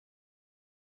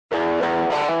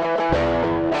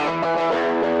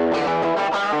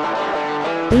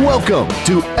Welcome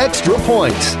to Extra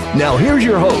Points. Now here's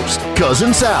your host,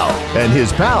 Cousin Sal, and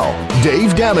his pal,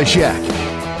 Dave Dameshek.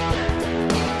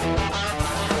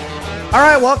 All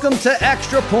right, welcome to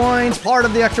Extra Points, part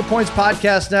of the Extra Points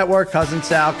Podcast Network. Cousin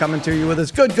Sal coming to you with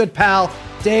his good pal,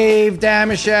 Dave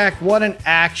Dameshek. What an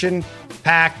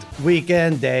action-packed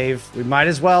weekend, Dave. We might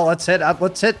as well, let's hit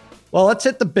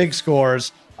the big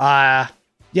scores.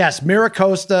 Yes,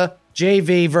 Miracosta,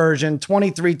 JV version,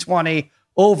 23-20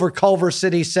 over Culver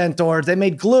City Centaurs. They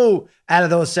made glue out of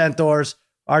those Centaurs.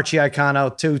 Archie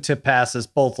Iacono, 2 tip passes,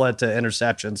 both led to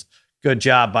interceptions. Good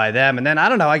job by them. And then, I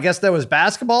don't know, I guess there was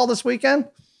basketball this weekend?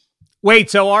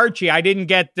 Wait, so Archie, I didn't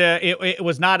get it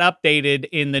was not updated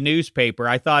in the newspaper.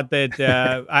 I thought that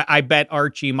I bet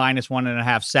Archie minus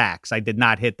 1.5 sacks. I did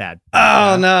not hit that.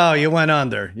 Oh, no, you went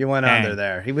under. Under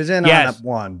there. He was in on up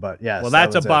one, but yes. Well,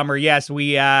 that's a bummer. Yes,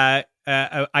 I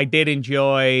did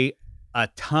enjoy a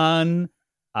ton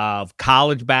of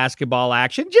college basketball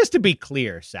action. Just to be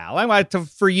clear, Sal, I want to,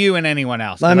 for you and anyone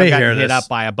else. Let me hear this. Hit up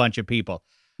by a bunch of people.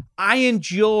 I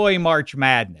enjoy March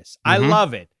Madness. I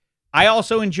love it. I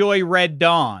also enjoy Red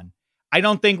Dawn. I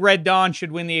don't think Red Dawn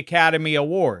should win the Academy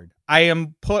Award. I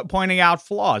am pointing out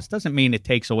flaws. Doesn't mean it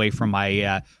takes away from my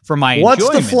enjoyment. What's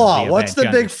the flaw? What's the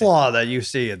big flaw that you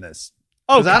see in this?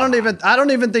 Because I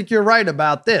don't even think you're right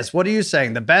about this. What are you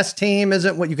saying? The best team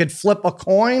isn't what you could flip a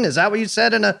coin? Is that what you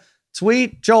said in a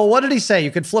tweet? Joel, what did he say?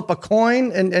 You could flip a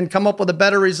coin and come up with a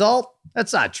better result?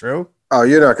 That's not true. Oh,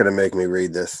 you're not going to make me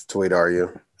read this tweet, are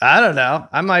you? I don't know.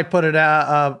 I might put it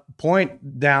a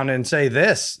point down and say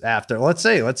this after. Let's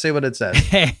see what it says.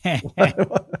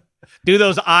 Do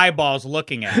those eyeballs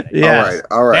looking at it. Yes.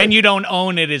 All right. Then you don't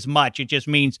own it as much. It just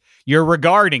means you're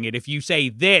regarding it. If you say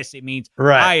this, it means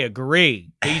I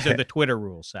agree. These are the Twitter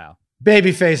rules, Sal.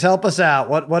 Babyface, help us out.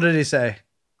 What did he say?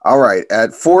 All right.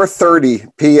 At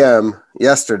 4:30 p.m.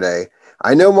 yesterday,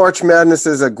 I know March Madness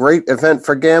is a great event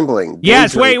for gambling.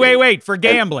 Yes, wait. For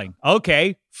gambling.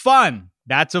 Okay, fun.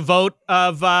 That's a vote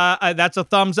of, that's a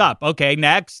thumbs up. Okay,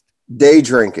 next. Day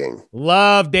drinking.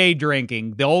 Love day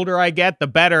drinking. The older I get, the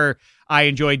better I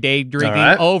enjoy day drinking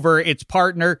over its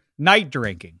partner, night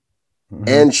drinking.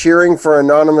 And cheering for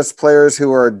anonymous players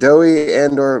who are doughy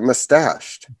and or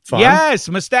mustached. Fun. Yes,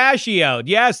 mustachioed.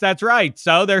 Yes, that's right.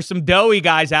 So there's some doughy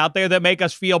guys out there that make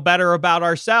us feel better about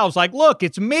ourselves. Like, look,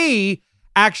 it's me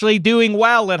actually doing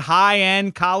well at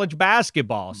high-end college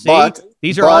basketball. See,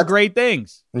 these are all great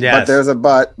things. Yes. But there's a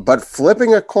but. But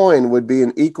flipping a coin would be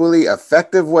an equally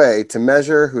effective way to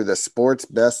measure who the sport's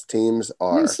best teams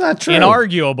are. It's not true.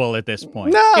 Inarguable at this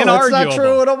point. No, it's not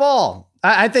true at all.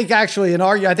 I think actually,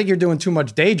 I think you're doing too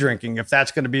much day drinking if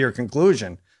that's going to be your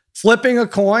conclusion. Flipping a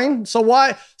coin. So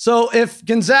why? So if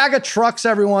Gonzaga trucks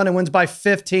everyone and wins by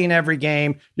 15 every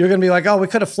game, you're going to be like, oh, we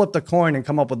could have flipped a coin and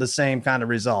come up with the same kind of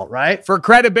result, right? For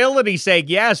credibility's sake,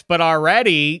 yes, but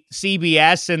already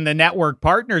CBS and the network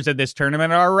partners of this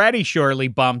tournament are already surely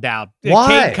bummed out.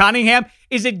 Why? Cade Cunningham.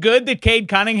 Is it good that Cade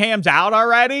Cunningham's out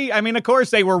already? I mean, of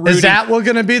course they were rooting. Is that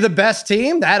going to be the best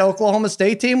team? That Oklahoma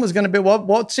State team was going to be,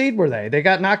 what seed were they? They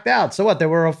got knocked out. So what? They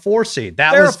were a 4 seed.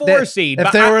 They're a 4 seed.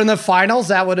 If they were in the finals,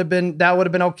 that would have been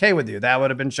okay with you. That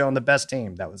would have been showing the best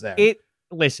team that was there.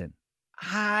 Listen,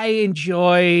 I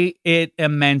enjoy it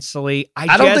immensely.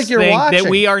 I don't think you're watching. That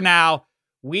we are now,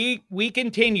 we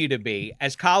continue to be,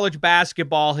 as college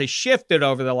basketball has shifted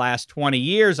over the last 20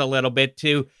 years a little bit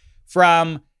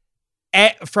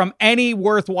from any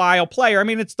worthwhile player. I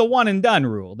mean, it's the one and done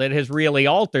rule that has really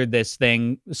altered this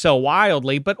thing so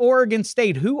wildly. But Oregon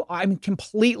State, I'm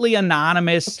completely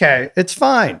anonymous. Okay, it's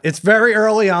fine. It's very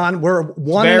early on. We're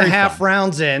 1.5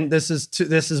 rounds in. This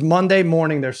is Monday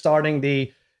morning. They're starting the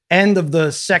end of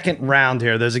the second round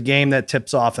here. There's a game that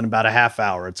tips off in about a half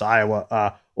hour. It's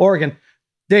Iowa, Oregon.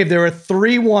 Dave, there are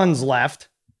 3 1s left.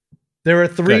 There are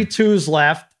 3 2s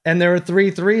left. And there are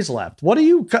 3 3s left. What do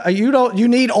you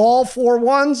need all 4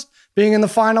 1s being in the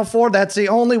Final Four? That's the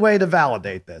only way to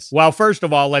validate this. Well, first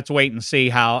of all, let's wait and see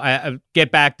how.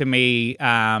 Get back to me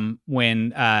when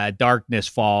darkness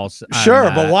falls. Sure,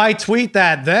 but why tweet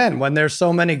that then when there's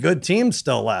so many good teams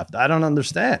still left? I don't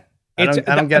understand. I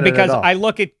don't get it because at all. I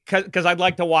look at because I'd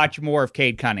like to watch more of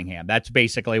Cade Cunningham. That's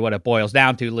basically what it boils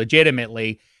down to.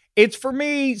 Legitimately. It's for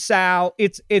me, Sal.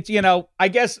 It's I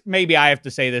guess maybe I have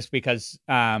to say this because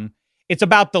it's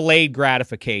about delayed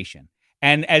gratification.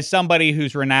 And as somebody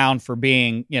who's renowned for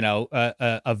being,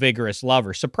 a vigorous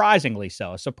lover, surprisingly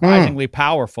so, a surprisingly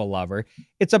powerful lover,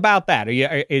 it's about that.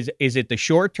 Is it the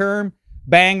short term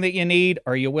bang that you need,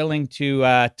 or are you willing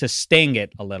to sting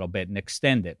it a little bit and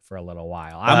extend it for a little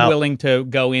while? I'm willing to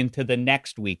go into the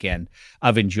next weekend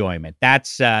of enjoyment.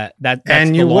 That's and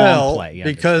the you long will, play,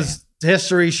 because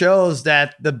history shows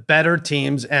that the better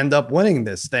teams end up winning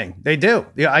this thing. They do.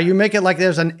 You make it like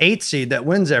there's an 8 seed that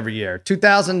wins every year.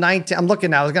 2019, I'm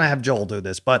looking now, I was going to have Joel do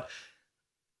this, but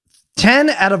 10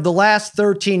 out of the last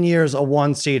 13 years, a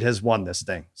 1 seed has won this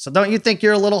thing. So don't you think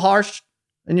you're a little harsh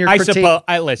in your critique? suppose.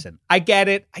 Listen, I get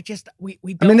it. We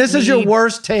don't I mean, this is your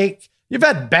worst take. You've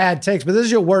had bad takes, but this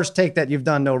is your worst take that you've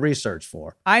done no research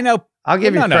for. I know. I'll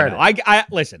give you credit. No. I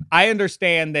listen. I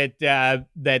understand that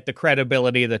that the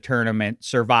credibility of the tournament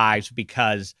survives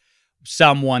because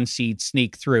some 1 seed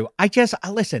sneak through.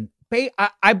 Listen.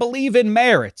 I believe in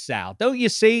merit, Sal. Don't you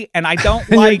see? And I don't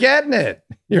like. You're getting it.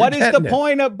 What is the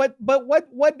point of? But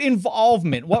what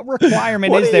involvement? What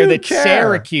requirement is there that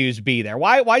Syracuse be there?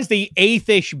 Why is the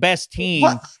 8th-ish best team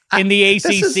in the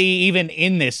ACC even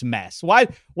in this mess?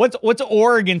 What's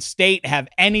Oregon State have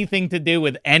anything to do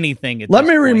with anything? Let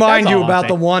me remind you about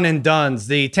the one and dones.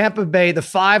 The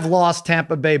 5-loss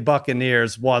Tampa Bay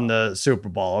Buccaneers won the Super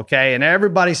Bowl, okay? And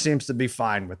everybody seems to be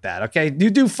fine with that, okay? You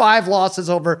do 5 losses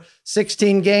over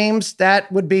 16 games,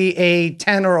 that would be a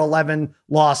 10 or 11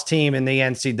 loss team in the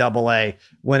NCAA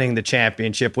winning the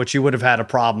championship, which you would have had a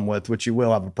problem with, which you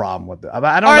will have a problem with.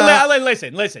 I don't know.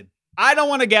 Listen. I don't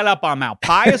want to get up on Mount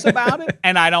Pius about it,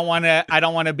 and I don't want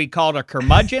to be called a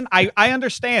curmudgeon. I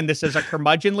understand this is a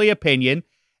curmudgeonly opinion,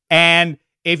 and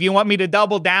if you want me to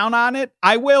double down on it,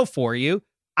 I will for you.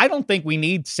 I don't think we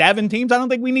need 7 teams. I don't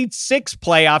think we need 6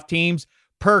 playoff teams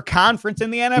per conference in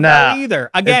the NFL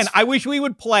either. Again, I wish we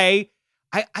would play.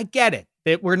 I get it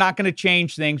that we're not going to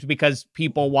change things because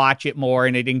people watch it more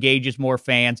and it engages more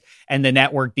fans, and the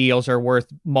network deals are worth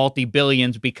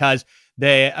multi-billions because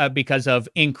of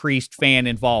increased fan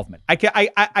involvement.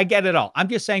 I get it all. I'm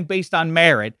just saying, based on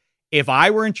merit, if I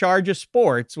were in charge of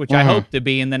sports, which I hope to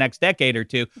be in the next decade or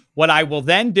two, what I will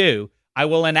then do, I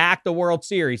will enact a World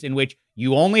Series in which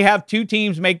you only have 2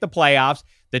 teams make the playoffs,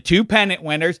 the 2 pennant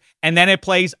winners, and then it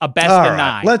plays a best of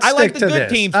 9. I like the good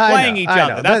teams playing each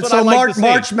other. That's what I like to see.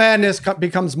 March Madness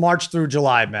becomes March through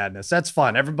July Madness. That's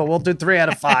fun. We'll do 3 out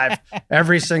of 5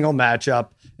 every single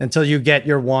matchup until you get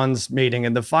your ones meeting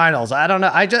in the finals. I don't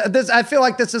know. I feel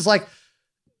like this is like,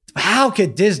 how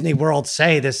could Disney World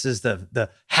say this is the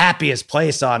happiest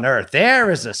place on earth? There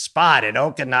is a spot in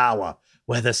Okinawa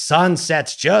where the sun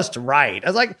sets just right. I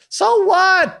was like, so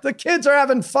what? The kids are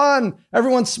having fun.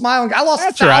 Everyone's smiling. I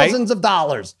lost thousands of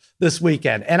dollars this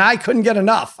weekend, and I couldn't get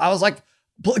enough. I was like,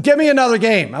 give me another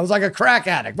game. I was like a crack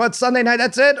addict. But Sunday night,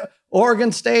 that's it?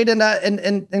 Oregon State and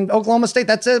Oklahoma State,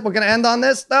 that's it? We're going to end on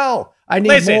this? No, I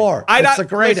need more. It's the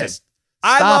greatest.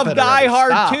 I love Die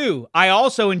Hard too. I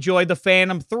also enjoy the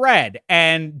Phantom Thread,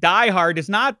 and Die Hard is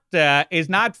not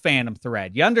Phantom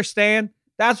Thread. You understand?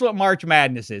 That's what March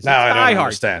Madness is. No, I don't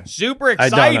understand. Super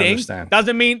exciting.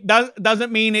 Doesn't mean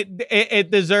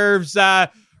it deserves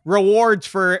rewards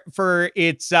for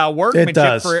its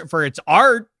workmanship, for its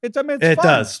art. It's fun.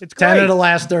 Does. It's 10 great. of the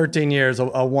last 13 years,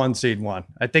 a 1 seed won.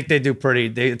 I think they do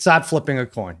it's not flipping a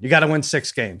coin. You got to win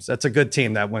 6 games. That's a good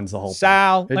team that wins the whole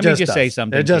Sal, thing. let me just say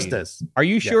something. It just is. Are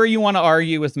you sure you want to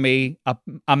argue with me,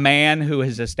 a man who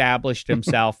has established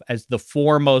himself as the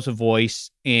foremost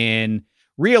voice in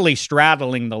really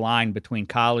straddling the line between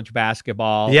college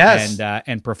basketball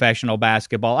and professional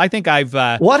basketball? I think I've...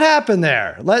 What happened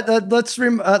there? I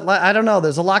don't know.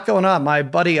 There's a lot going on. My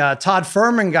buddy Todd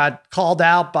Furman got called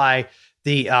out by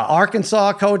the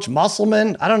Arkansas coach,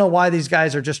 Musselman. I don't know why these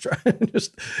guys are just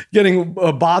getting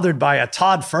bothered by a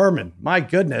Todd Furman. My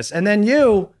goodness. And then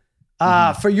you...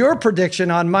 for your prediction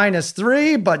on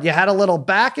 -3, but you had a little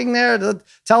backing there.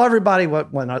 Tell everybody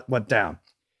what went down.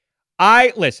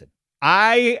 I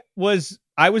was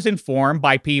informed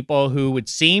by people who would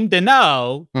seem to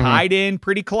know, tied in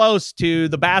pretty close to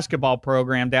the basketball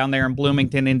program down there in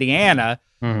Bloomington, Indiana,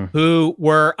 who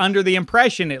were under the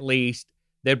impression, at least,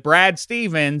 that Brad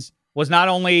Stevens was not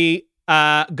only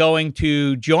going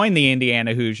to join the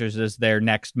Indiana Hoosiers as their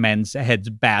next men's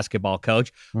head basketball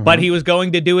coach, but he was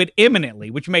going to do it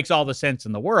imminently, which makes all the sense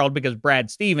in the world because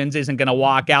Brad Stevens isn't going to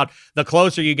walk out the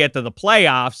closer you get to the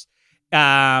playoffs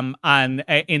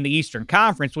in the Eastern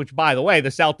Conference, which, by the way, the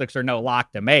Celtics are no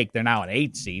lock to make. They're now at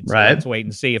 8 seeds. So let's wait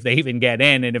and see if they even get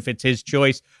in and if it's his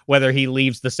choice whether he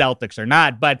leaves the Celtics or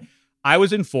not. But I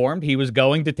was informed he was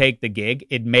going to take the gig.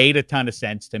 It made a ton of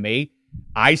sense to me.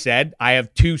 I said, I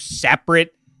have 2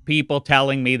 separate people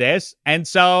telling me this, and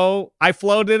so I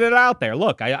floated it out there.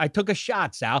 Look, I took a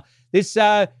shot, Sal. This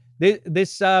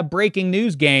this breaking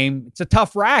news game, it's a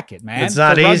tough racket, man. It's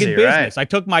not a rugged easy, business. right? I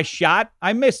took my shot.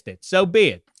 I missed it. So be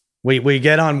it. We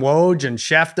get on Woj and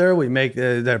Schefter. We make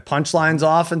their punchlines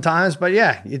oftentimes. But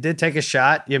yeah, you did take a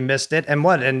shot. You missed it. And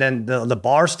what? And then the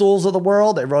bar stools of the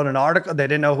world, they wrote an article. They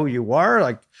didn't know who you were.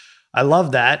 Like, I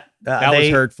love that. That was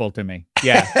hurtful to me.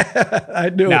 Yeah. I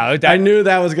knew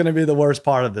that was going to be the worst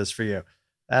part of this for you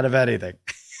out of anything.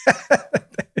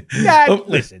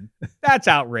 Listen, that's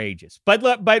outrageous. But they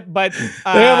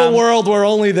have a world where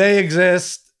only they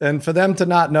exist. And for them to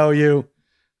not know you,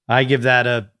 I give that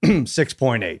a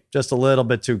 6.8, just a little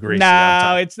bit too greasy.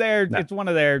 No, it's it's one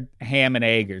of their ham and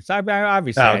eggers.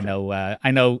 Obviously,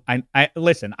 okay.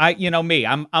 Listen, you know me,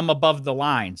 I'm above the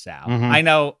line, Sal.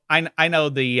 Mm-hmm. I know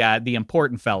the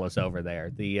important fellas over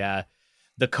there, the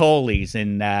Coleys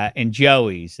and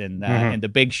Joeys and the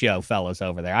Big Show fellas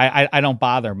over there. I don't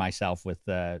bother myself with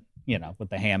the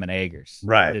ham and eggers.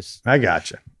 Right. I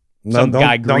got you. Some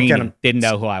guy Green didn't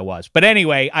know who I was, but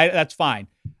anyway, that's fine.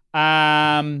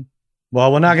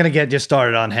 Well, we're not going to get you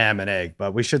started on ham and egg,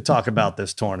 but we should talk about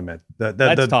this tournament.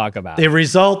 Let's talk about the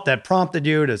result that prompted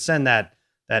you to send that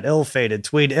ill-fated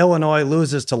tweet. Illinois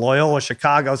loses to Loyola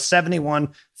Chicago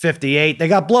 71-58. They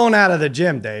got blown out of the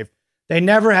gym, Dave. They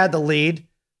never had the lead.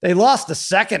 They lost the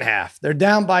second half. They're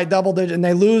down by double digit, and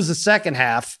they lose the second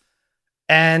half.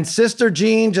 And Sister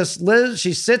Jean just lives.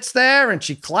 She sits there and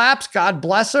she claps. God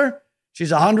bless her.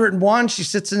 She's 101. She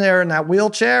sits in there in that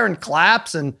wheelchair and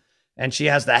claps, and she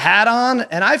has the hat on.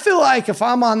 And I feel like if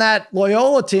I'm on that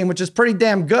Loyola team, which is pretty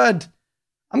damn good,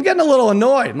 I'm getting a little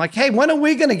annoyed. I'm like, hey, when are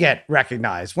we going to get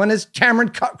recognized? When is Cameron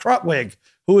Krutwig,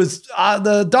 who is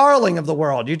the darling of the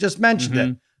world? You just mentioned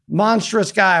it.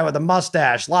 Monstrous guy with a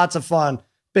mustache, lots of fun,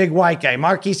 big white guy.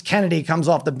 Marquise Kennedy comes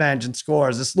off the bench and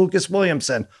scores. This Lucas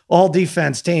Williamson, all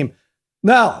defense team.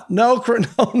 No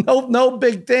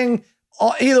big thing.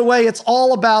 Either way, it's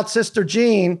all about Sister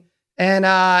Jean, and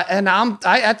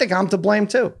I think I'm to blame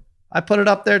too. I put it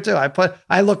up there too.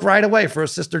 I look right away for a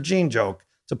Sister Jean joke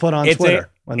to put on Twitter.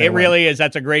 It really is.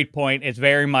 That's a great point. It's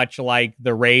very much like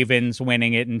the Ravens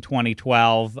winning it in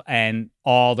 2012, and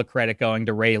all the credit going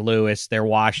to Ray Lewis, their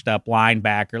washed up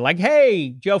linebacker. Like,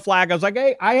 hey, Joe Flacco's like,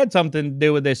 hey, I had something to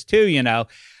do with this too, you know.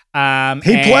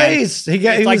 He plays. He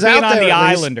was like out being on there the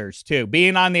Islanders too.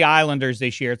 Being on the Islanders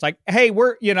this year, it's like, hey,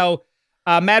 we're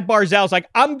Matt Barzell's like,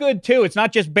 I'm good too. It's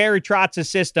not just Barry Trotz's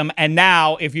system. And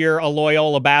now, if you're a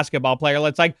Loyola basketball player,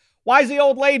 it's like, why does the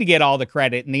old lady get all the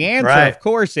credit? And the answer, of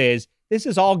course, is this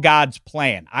is all God's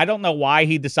plan. I don't know why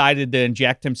he decided to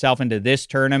inject himself into this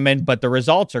tournament, but the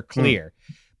results are clear.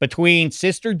 Between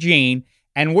Sister Jean,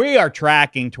 and we are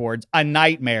tracking towards a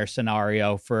nightmare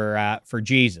scenario for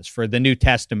Jesus, for the New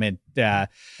Testament I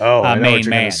know main what you're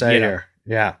man. gonna say here.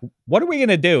 Yeah. What are we going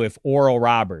to do if Oral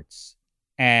Roberts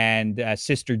and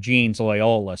Sister Jean's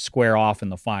Loyola square off in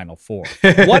the Final Four?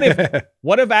 What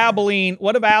if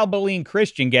Abilene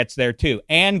Christian gets there too?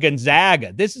 And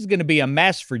Gonzaga. This is going to be a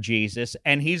mess for Jesus,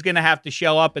 and he's going to have to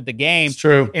show up at the game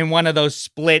in one of those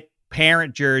split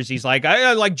parent jerseys, like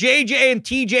JJ and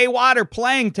TJ Watt are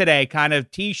playing today kind of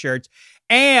t-shirts.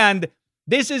 And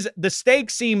the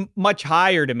stakes seem much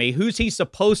higher to me. Who's he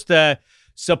supposed to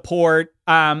support?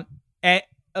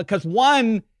 Because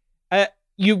one,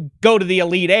 you go to the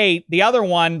Elite Eight. The other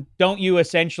one, don't you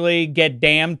essentially get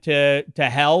damned to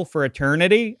hell for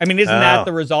eternity? I mean, isn't that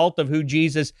the result of who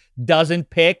Jesus doesn't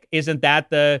pick? Isn't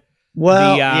that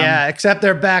yeah, except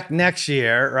they're back next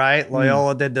year, right?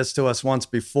 Loyola did this to us once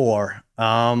before.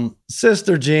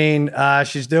 Sister Jean,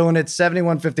 she's doing it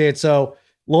 71-58. So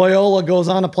Loyola goes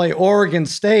on to play Oregon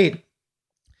State,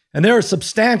 and they're a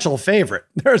substantial favorite.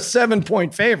 They're a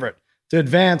 7-point favorite to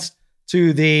advance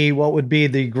to what would be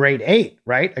the grade 8,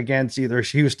 right? Against either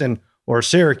Houston or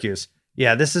Syracuse.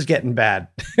 Yeah, this is getting bad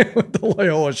with the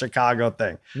Loyola Chicago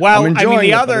thing. Well,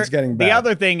 the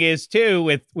other thing is too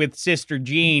with Sister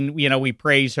Jean, we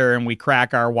praise her and we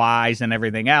crack our wise and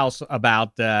everything else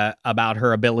about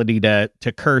her ability to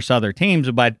curse other teams,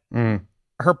 but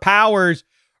her powers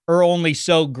are only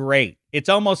so great. It's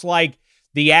almost like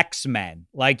the X-Men.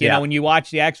 Like, you know, when you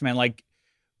watch the X-Men, like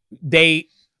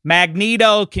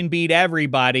Magneto can beat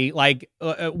everybody. Like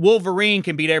Wolverine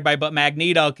can beat everybody, but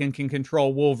Magneto can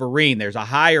control Wolverine. There's a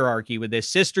hierarchy with this.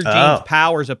 Sister Jean's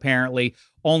powers apparently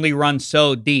only run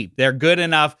so deep. They're good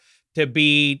enough to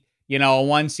beat, a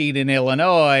 1 seed in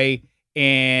Illinois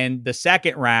in the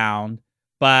second round,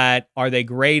 but are they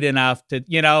great enough to,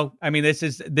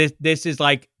 this is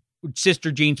like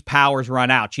Sister Jean's powers run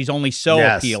out. She's only so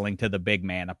appealing to the big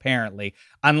man, apparently,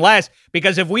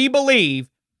 because if we believe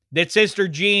that Sister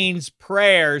Jean's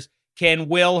prayers can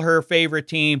will her favorite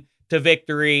team to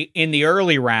victory in the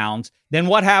early rounds, then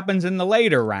what happens in the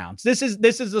later rounds? This is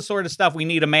the sort of stuff we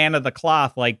need a man of the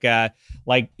cloth like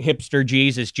Hipster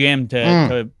Jesus Jim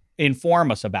to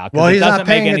inform us about. Well, he's not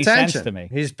paying make any attention sense to me.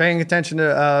 He's paying attention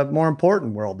to more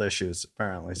important world issues,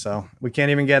 apparently. So we can't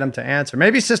even get him to answer.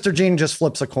 Maybe Sister Jean just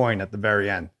flips a coin at the very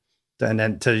end, and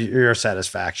then to your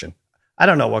satisfaction. I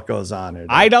don't know what goes on here.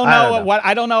 I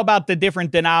don't know about the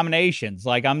different denominations.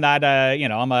 Like I'm not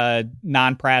I'm a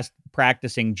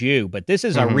non-practicing Jew, but this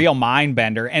is a real mind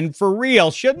bender. And for real,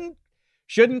 shouldn't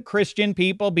Christian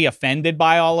people be offended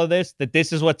by all of this? That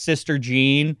this is what Sister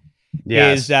Jean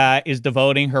is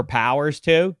devoting her powers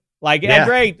to? Like, yeah,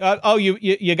 great.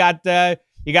 You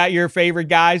got your favorite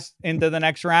guys into the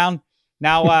next round.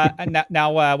 Now,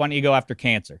 why don't you go after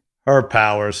cancer? Her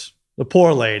powers. The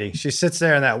poor lady. She sits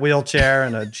there in that wheelchair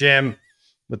in a gym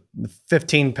with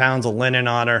 15 pounds of linen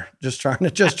on her, just trying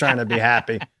to be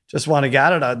happy. Just want to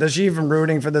get it out. Is she even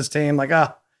rooting for this team? Like,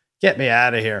 get me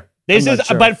out of here.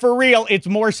 But for real, it's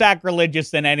more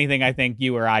sacrilegious than anything I think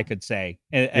you or I could say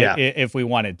if we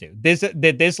wanted to.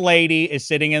 This lady is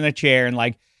sitting in the chair and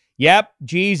like, yep,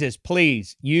 Jesus,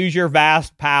 please use your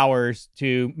vast powers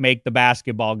to make the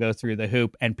basketball go through the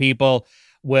hoop, and people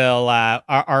will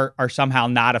are somehow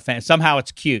not offended. Somehow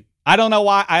it's cute. I don't know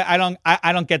why. I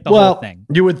don't get the whole thing.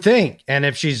 You would think, and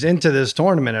if she's into this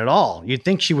tournament at all, you'd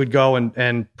think she would go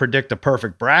and predict a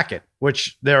perfect bracket,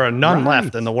 which there are none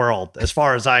left in the world, as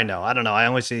far as I know. I don't know. I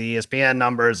only see the ESPN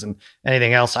numbers, and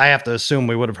anything else I have to assume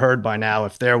we would have heard by now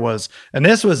if there was. And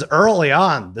this was early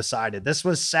on decided. This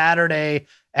was Saturday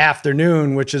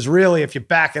afternoon, which is really, if you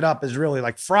back it up, is really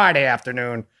like Friday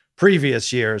afternoon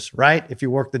previous years, right? If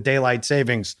you work the daylight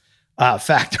savings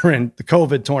factor in the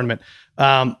COVID tournament.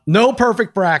 No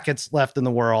perfect brackets left in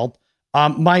the world.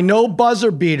 My no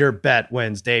buzzer beater bet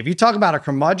wins, Dave. You talk about a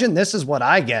curmudgeon. This is what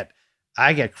I get.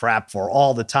 I get crap for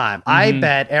all the time. I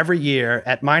bet every year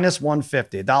at minus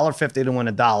 150, $1.50 to win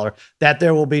 $1, that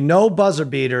there will be no buzzer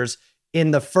beaters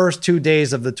in the first 2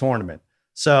 days of the tournament.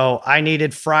 So I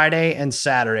needed Friday and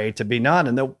Saturday to be none.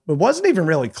 And it wasn't even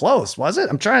really close, was it?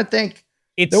 I'm trying to think.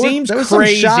 There was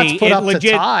crazy. Some shots put up to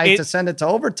tie to send it to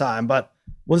overtime, but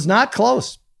was not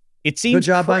close. It seems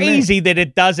crazy that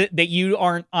it doesn't, that you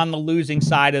aren't on the losing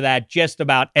side of that just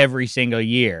about every single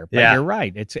year. But you're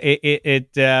right. It's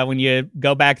when you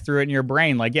go back through it in your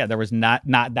brain, like, there was not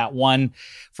that one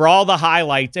for all the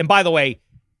highlights. And by the way,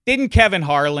 didn't Kevin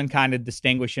Harlan kind of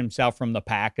distinguish himself from the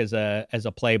pack as a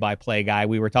play-by-play guy?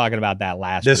 We were talking about that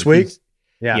last week.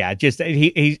 Just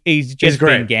he's just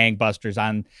been gangbusters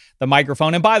on the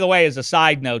microphone. And by the way, as a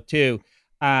side note too,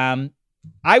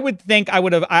 I would think I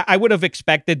would have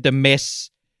expected to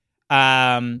miss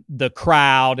the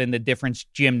crowd and the different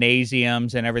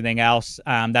gymnasiums and everything else.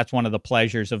 That's one of the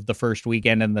pleasures of the first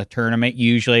weekend in the tournament,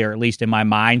 usually, or at least in my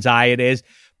mind's eye it is.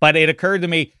 But it occurred to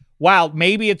me, wow,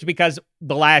 maybe it's because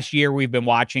the last year we've been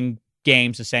watching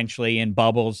games essentially in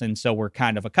bubbles, and so we're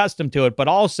kind of accustomed to it. But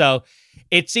also,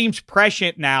 it seems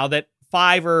prescient now that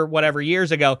 5 or whatever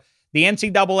years ago, the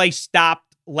NCAA stopped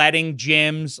letting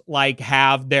gyms like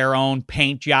have their own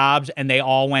paint jobs, and they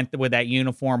all went with that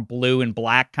uniform blue and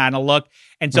black kind of look.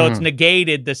 And so it's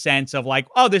negated the sense of like,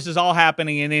 oh, this is all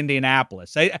happening in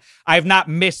Indianapolis. I have not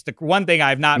missed the one thing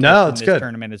I've not missed in this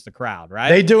tournament is the crowd, right?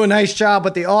 They do a nice job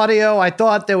with the audio. I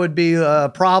thought there would be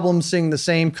a problem seeing the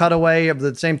same cutaway of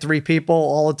the same 3 people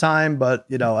all the time. But,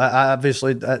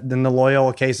 obviously in the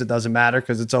Loyola case, it doesn't matter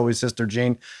because it's always Sister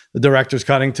Jean, the director's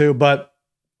cutting to. But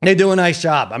they do a nice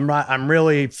job. I'm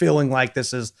really feeling like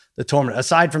this is the tournament.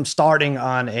 Aside from starting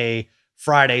on a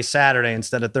Friday, Saturday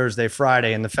instead of Thursday,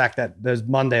 Friday, and the fact that there's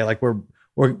Monday, like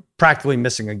we're practically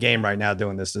missing a game right now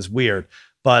doing this is weird.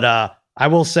 But I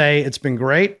will say it's been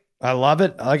great. I love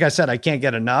it. Like I said, I can't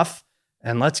get enough.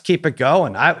 And let's keep it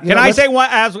going.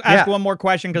 Ask one more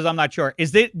question because I'm not sure.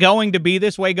 Is it going to be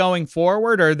this way going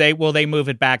forward, or will they move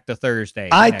it back to Thursday?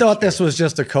 I thought this was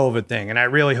just a COVID thing, and I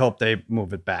really hope they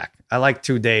move it back. I like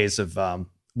 2 days of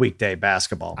weekday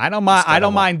basketball. I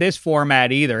don't mind this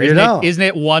format either. Isn't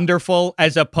it wonderful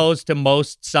as opposed to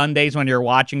most Sundays when you're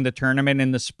watching the tournament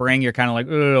in the spring? You're kind of like,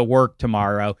 ugh, work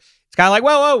tomorrow. It's kind of like,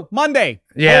 whoa, Monday.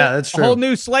 Yeah, that's true. A whole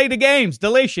new slate of games.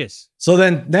 Delicious. So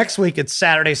then next week it's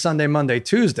Saturday, Sunday, Monday,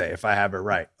 Tuesday, if I have it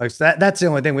right. Like that's the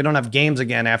only thing. We don't have games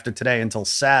again after today until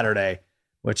Saturday,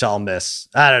 which I'll miss.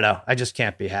 I don't know. I just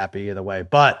can't be happy either way.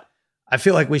 But I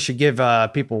feel like we should give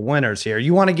people winners here.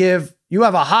 You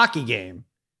have a hockey game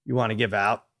you want to give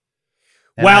out?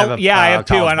 Well, I have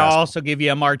two, and I'll also give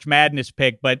you a March Madness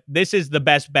pick, but this is the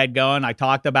best bet going. I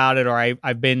talked about it, or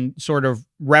I've been sort of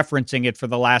referencing it for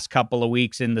the last couple of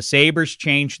weeks, and the Sabres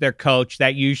changed their coach.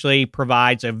 That usually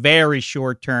provides a very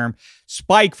short-term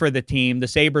spike for the team. The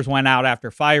Sabres went out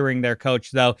after firing their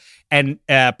coach, though, and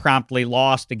promptly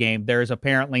lost a game. There is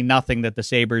apparently nothing that the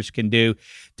Sabres can do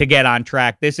to get on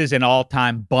track. This is an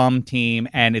all-time bum team,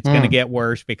 and it's going to get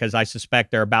worse because I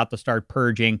suspect they're about to start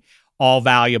purging all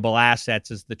valuable assets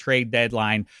as the trade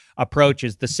deadline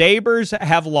approaches. The Sabres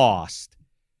have lost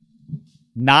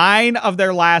 9 of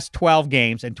their last 12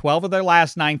 games and 12 of their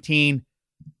last 19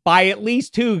 by at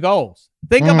least 2 goals.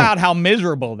 Think about how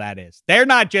miserable that is.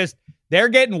 They're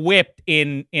getting whipped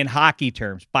in hockey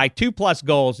terms by 2+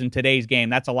 goals in today's game.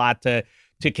 That's a lot to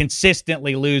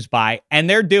consistently lose by. And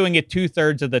they're doing it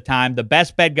 2/3 of the time. The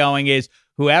best bet going is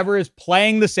whoever is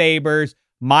playing the Sabres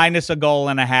minus a goal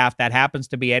and a half. That happens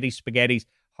to be Eddie Spaghetti's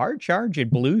hard charging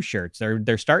blue shirts.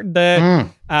 They're starting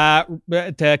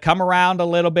to come around a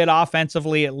little bit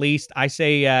offensively, at least. I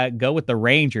say go with the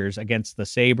Rangers against the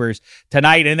Sabres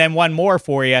tonight. And then one more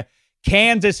for you.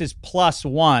 Kansas is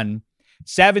 +1,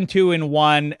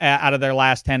 7-2-1 out of their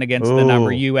last 10 against the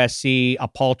number. USC, a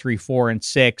paltry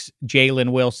 4-6.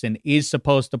 Jalen Wilson is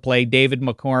supposed to play. David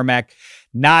McCormack,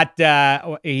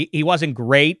 he wasn't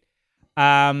great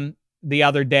the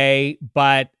other day,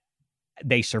 but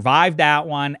they survived that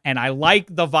one. And I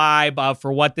like the vibe of,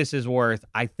 for what this is worth,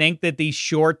 I think that these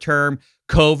short-term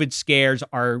COVID scares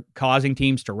are causing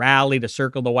teams to rally, to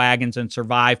circle the wagons and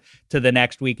survive to the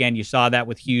next weekend. You saw that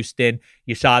with Houston.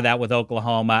 You saw that with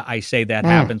Oklahoma. I say that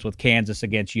happens with Kansas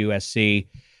against USC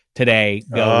today.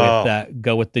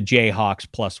 Go with the Jayhawks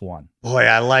 +1. Boy,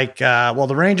 I like,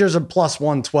 the Rangers are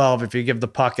 +112 if you give the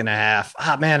puck and a half.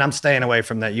 Man, I'm staying away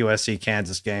from that USC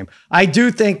Kansas game. I do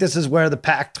think this is where the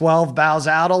Pac-12 bows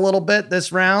out a little bit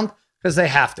this round because they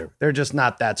have to. They're just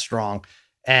not that strong.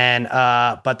 And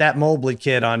but that Mobley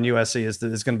kid on USC is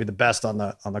going to be the best on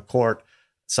the court.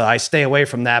 So I stay away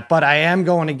from that. But I am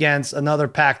going against another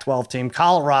Pac-12 team,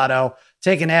 Colorado,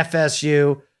 taking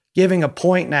FSU, giving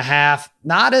 1.5.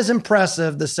 Not as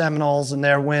impressive, the Seminoles and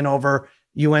their win over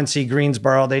UNC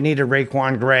Greensboro. They needed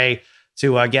Raquan Gray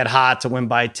to get hot to win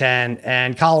by 10.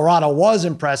 And Colorado was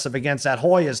impressive against that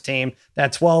Hoyas team,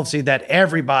 that 12 seed that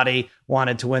everybody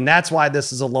wanted to win. That's why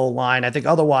this is a low line. I think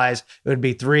otherwise it would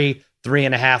be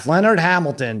 3.5. Leonard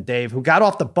Hamilton, Dave, who got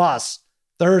off the bus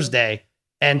Thursday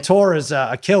and tore his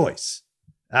Achilles.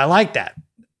 I like that.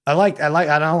 I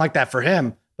don't like that for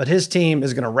him, but his team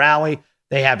is going to rally.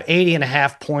 They have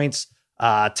 80.5 points,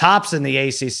 tops in the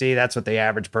ACC. That's what they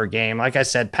average per game. Like I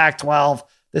said, Pac-12,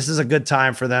 this is a good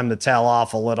time for them to tail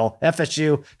off a little.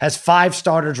 FSU has 5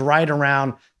 starters right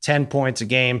around 10 points a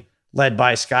game, led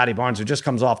by Scotty Barnes, who just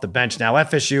comes off the bench now.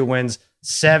 FSU wins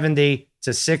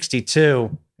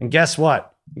 70-62. And guess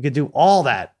what? You could do all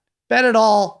that. Bet it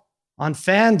all on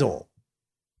FanDuel.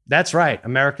 That's right.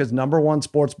 America's #1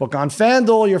 sports book on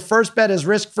FanDuel. Your first bet is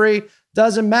risk-free.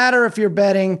 Doesn't matter if you're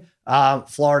betting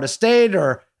Florida State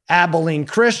or Abilene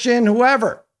Christian,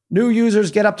 whoever. New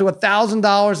users get up to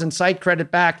 $1,000 in site credit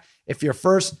back if your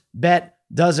first bet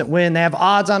doesn't win. They have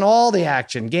odds on all the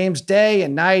action. Games day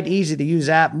and night, easy to use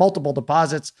app, multiple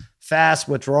deposits, fast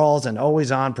withdrawals, and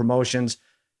always on promotions.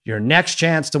 Your next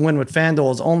chance to win with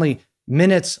FanDuel is only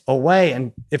minutes away.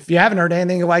 And if you haven't heard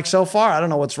anything like so far, I don't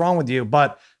know what's wrong with you,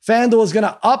 but FanDuel is going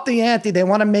to up the ante. They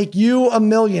want to make you a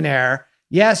millionaire.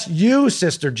 Yes, you,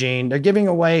 Sister Jean. They're giving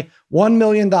away $1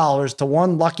 million to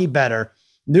one lucky bettor.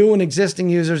 New and existing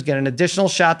users get an additional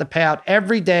shot to pay out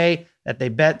every day that they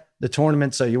bet the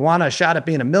tournament. So you want a shot at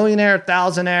being a millionaire,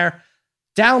 thousandaire?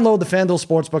 Download the FanDuel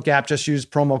Sportsbook app. Just use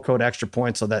promo code Extra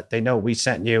Points so that they know we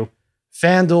sent you.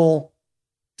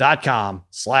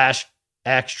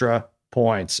 FanDuel.com/extra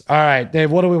points. All right,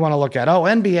 Dave, what do we want to look at? Oh,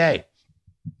 NBA.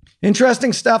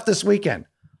 Interesting stuff this weekend.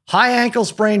 High ankle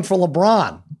sprain for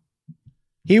LeBron.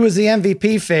 He was the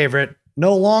MVP favorite.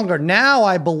 No longer. Now,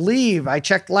 I believe, I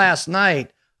checked last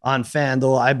night on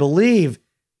FanDuel, I believe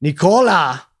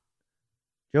Nikola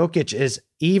Jokic is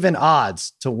even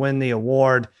odds to win the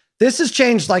award. This has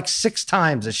changed like 6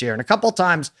 times this year and a couple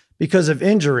times because of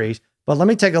injuries. But let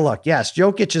me take a look. Yes,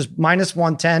 Jokic is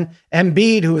 -110.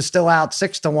 Embiid, who is still out,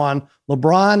 6-1.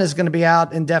 LeBron is going to be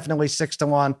out indefinitely,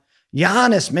 6-1.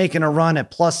 Giannis making a run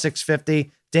at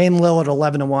 +650. Dame Lillard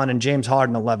 11-1 and James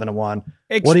Harden 11-1.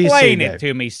 Explain it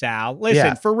to me, Sal.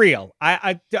 Listen, for real.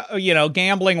 I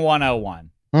gambling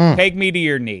 101. Take me to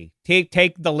your knee.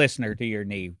 Take the listener to your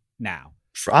knee now.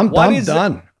 I'm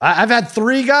done. I've had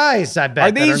 3 guys, I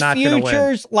bet, that are not going to win. Are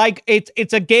these futures like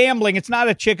it's a gambling? It's not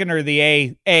a chicken or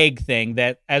the egg thing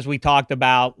that, as we talked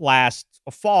about last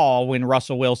fall when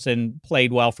Russell Wilson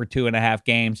played well for 2.5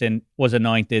 games and was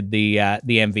anointed the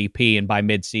MVP. And by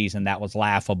midseason, that was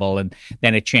laughable. And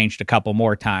then it changed a couple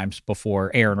more times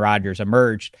before Aaron Rodgers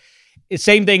emerged.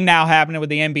 Same thing now happening with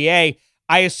the NBA.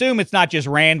 I assume it's not just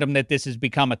random that this has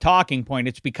become a talking point.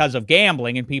 It's because of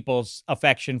gambling and people's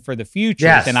affection for the futures.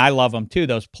 Yes. And I love them too,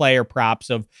 those player props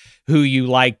of who you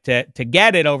like to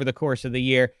get it over the course of the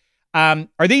year.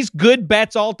 Are these good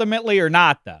bets ultimately or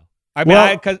not, though? I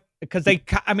mean, because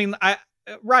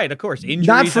right, of course, injuries.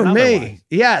 Not for me. Otherwise.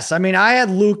 Yes, I mean, I had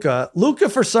Luka. Luka,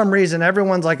 for some reason,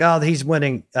 everyone's like, oh, he's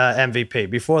winning MVP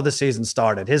before the season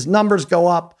started. His numbers go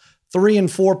up 3 and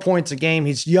 4 points a game.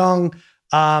 He's young.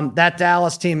 That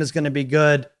Dallas team is going to be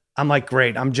good. I'm like,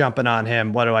 great. I'm jumping on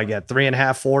him. What do I get?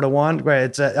 3.5, 4 to 1. Great.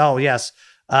 It's yes.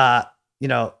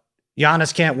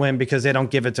 Giannis can't win because they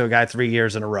don't give it to a guy 3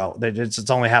 years in a row. It's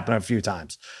only happened a few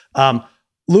times.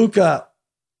 Luka,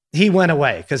 he went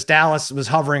away because Dallas was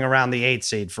hovering around the 8th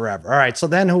seed forever. All right. So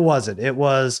then who was it? It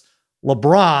was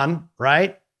LeBron,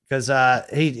 right? Because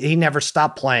he never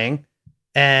stopped playing.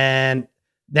 And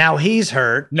now he's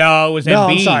hurt. No, it was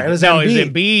Embiid. I'm sorry. It was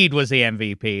Embiid. Embiid was the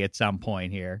MVP at some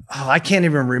point here. Oh, I can't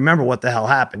even remember what the hell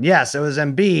happened. Yes, it was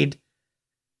Embiid.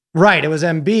 Right. It was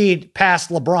Embiid past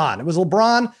LeBron. It was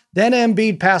LeBron, then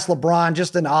Embiid past LeBron,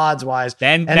 just in odds wise.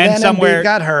 Then somewhere Embiid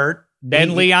got hurt.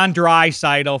 Then Leon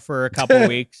Draisaitl for a couple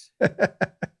weeks.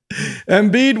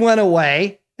 Embiid went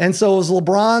away. And so it was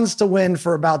LeBron's to win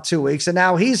for about 2 weeks. And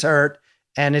now he's hurt.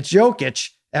 And it's Jokic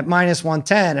at minus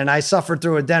 110. And I suffered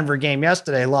through a Denver game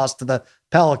yesterday, lost to the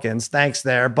Pelicans. Thanks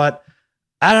there. But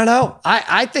I don't know.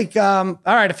 I think, all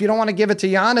right, if you don't want to give it to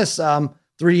Giannis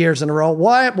 3 years in a row,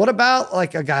 what about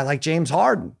like a guy like James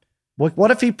Harden?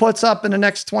 What if he puts up in the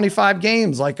next 25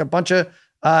 games, like a bunch of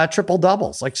triple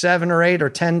doubles, like 7 or 8 or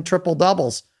 10 triple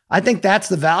doubles? I think that's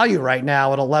the value right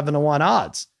now at 11 to 1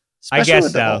 odds. I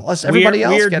guess so. Everybody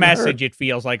else weird message. Hurt. It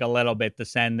feels like a little bit to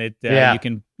send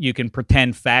that you can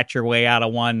pretend fat your way out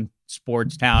of one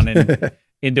sports town and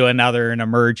into another and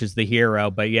emerge as the hero.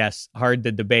 But yes, hard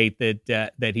to debate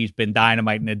that he's been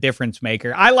dynamite and a difference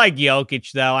maker. I like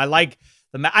Jokic though. I like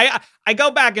I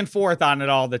go back and forth on it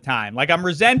all the time. Like I'm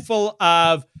resentful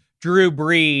of Drew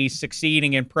Brees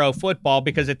succeeding in pro football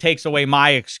because it takes away my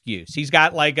excuse. He's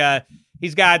got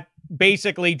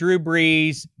basically Drew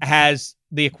Brees has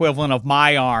the equivalent of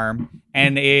my arm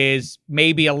and is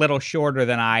maybe a little shorter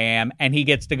than I am, and he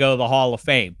gets to go to the Hall of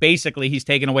Fame. Basically, he's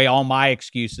taken away all my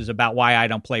excuses about why I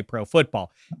don't play pro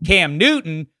football. Cam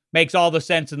Newton makes all the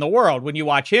sense in the world when you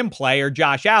watch him play, or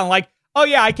Josh Allen, like, oh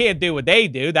yeah, I can't do what they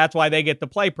do. That's why they get to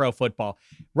play pro football.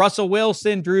 Russell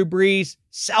Wilson, Drew Brees,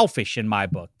 selfish in my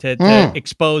book to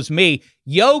expose me.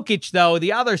 Jokic, though,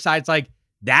 the other side's like,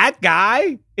 that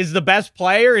guy is the best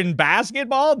player in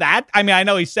basketball? I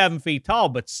know he's 7 feet tall,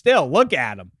 but still, look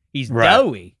at him. He's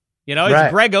doughy. You know,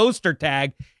 Greg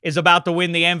Ostertag is about to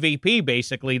win the MVP,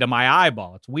 basically, to my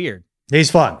eyeball. It's weird. He's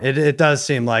fun. It does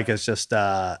seem like it's just,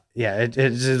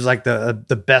 it's like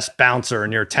the best bouncer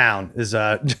in your town is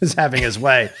just having his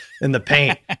way in the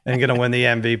paint and going to win the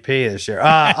MVP this year.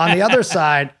 On the other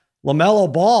side,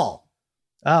 LaMelo Ball.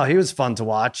 Oh, he was fun to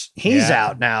watch. He's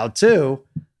out now, too.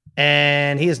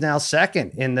 And he is now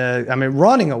second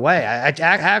running away. I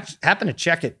happened to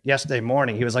check it yesterday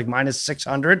morning. He was like minus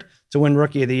 600 to win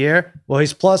Rookie of the Year. Well,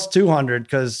 he's plus 200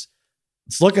 because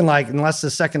it's looking like, unless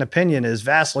the second opinion is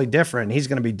vastly different, he's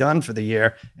going to be done for the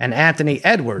year. And Anthony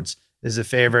Edwards is a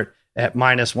favorite at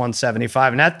minus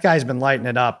 175. And that guy's been lighting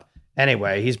it up.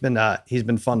 Anyway, he's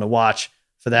been fun to watch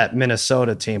for that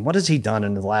Minnesota team. What has he done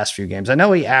in the last few games? I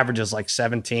know he averages like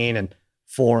 17 and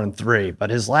 4 and 3, but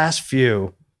his last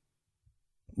few,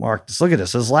 Mark, just look at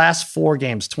this. His last 4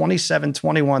 games, 27,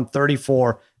 21,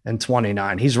 34, and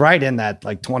 29. He's right in that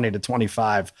like 20 to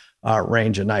 25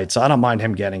 range a night. So I don't mind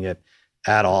him getting it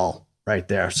at all right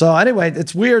there. So anyway,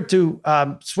 it's weird to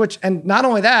switch. And not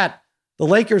only that, the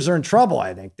Lakers are in trouble,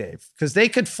 I think, Dave, because they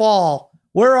could fall.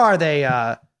 Where are they,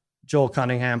 Joel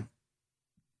Cunningham?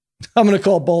 I'm going to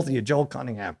call both of you, Joel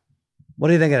Cunningham. What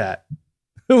do you think of that?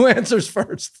 Who answers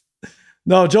first?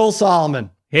 No, Joel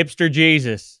Solomon. Hipster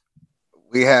Jesus.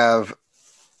 We have,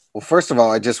 well, first of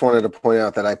all, I just wanted to point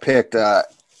out that I picked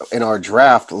in our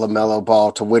draft LaMelo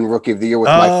Ball to win Rookie of the Year with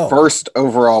my first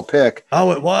overall pick.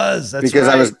 Oh, it was. That's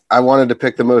because right. I wanted to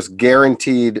pick the most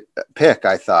guaranteed pick,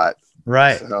 I thought.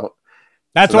 Right. So,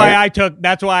 that's why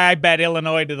I bet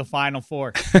Illinois to the Final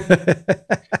Four.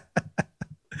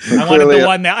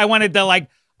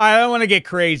 I don't want to get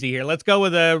crazy here. Let's go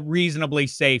with a reasonably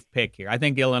safe pick here. I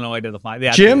think Illinois to the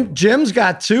final. Jim's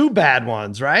got 2 bad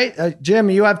ones, right? Jim,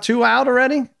 you have 2 out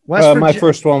already? My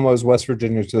first one was West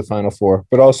Virginia to the Final Four,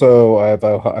 but also I have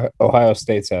Ohio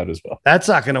State's out as well. That's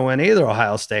not going to win either,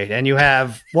 Ohio State. And you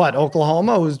have what,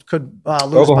 Oklahoma, who could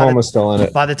lose. Oklahoma's still in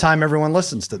it by the time everyone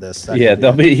listens to this. Yeah,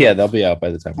 they'll be out by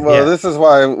the time. Well, this is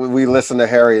why we listen to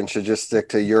Harry and should just stick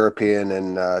to European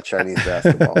and Chinese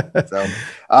basketball. So,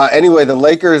 anyway, the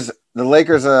Lakers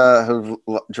who've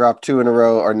dropped 2 in a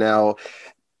row are now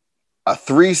a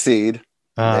 3 seed.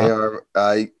 They are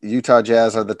Utah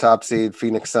Jazz are the top seed,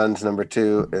 Phoenix Suns number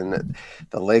 2, and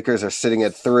the Lakers are sitting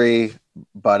at 3.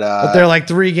 But they're like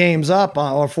 3 games up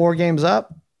or 4 games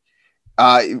up.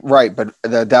 Right, but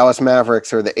the Dallas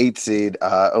Mavericks are the 8th seed,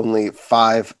 only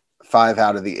 5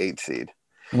 out of the 8th seed.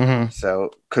 Mm-hmm.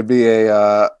 So could be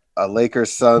a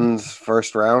Lakers Suns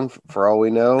first round for all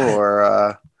we know,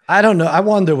 or I don't know. I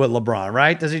wonder with LeBron,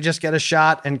 right? Does he just get a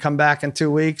shot and come back in 2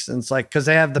 weeks? And it's like, because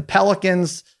they have the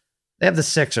Pelicans. They have the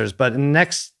Sixers, but in the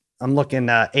next, I'm looking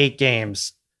 8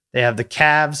 games. They have the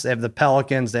Cavs, they have the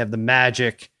Pelicans, they have the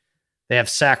Magic, they have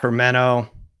Sacramento.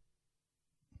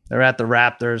 They're at the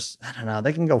Raptors. I don't know.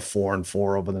 They can go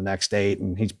 4-4 over the next 8,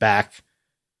 and he's back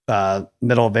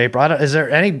middle of April. Is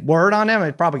there any word on him?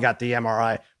 He probably got the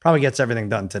MRI. Probably gets everything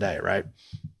done today, right?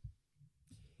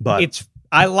 But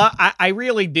I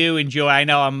really do enjoy. I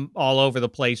know I'm all over the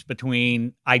place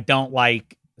between. I don't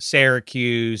like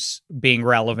Syracuse being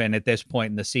relevant at this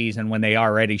point in the season when they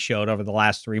already showed over the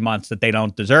last 3 months that they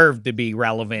don't deserve to be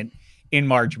relevant in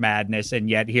March Madness, and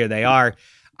yet here they are.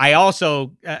 I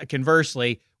also,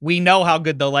 conversely, we know how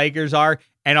good the Lakers are,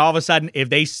 and all of a sudden,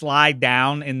 if they slide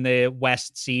down in the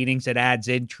West seedings, it adds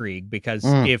intrigue, because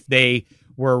if they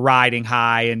were riding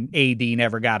high and AD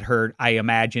never got hurt, I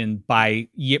imagine by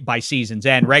season's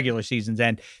end, regular season's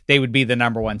end, they would be the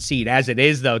number 1 seed. As it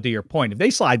is, though, to your point, if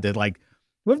they slide to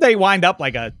if they wind up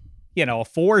like a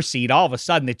 4 seed, all of a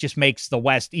sudden it just makes the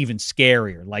West even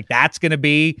scarier. Like that's going to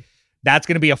be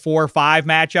a 4 or 5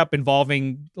 matchup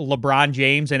involving LeBron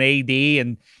James and AD,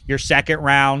 and your second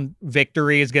round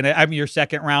victory is your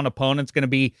second round opponent's going to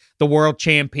be the world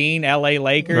champion LA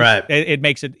Lakers. Right. It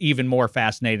makes it even more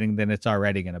fascinating than it's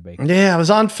already going to be. Yeah,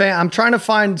 I'm trying to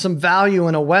find some value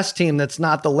in a West team that's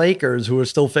not the Lakers, who are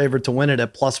still favored to win it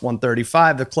at plus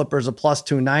 135. The Clippers are plus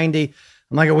 290.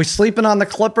 I'm like, are we sleeping on the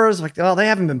Clippers? Like, well, they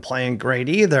haven't been playing great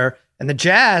either. And the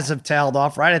Jazz have tailed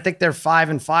off, right? I think they're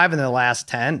 5-5 in their last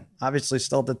 10. Obviously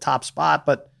still at the top spot,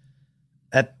 but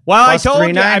at I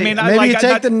told you. I mean, maybe you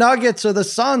take the Nuggets or the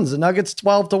Suns. The Nuggets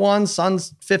 12-1,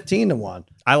 Suns 15-1.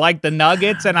 I like the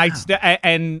Nuggets, and I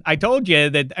told you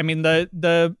that. I mean,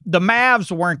 the Mavs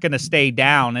weren't going to stay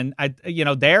down, and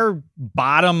their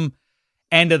bottom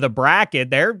end of the bracket.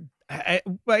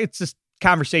 It's just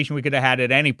conversation we could have had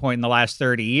at any point in the last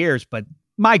 30 years, but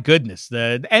my goodness,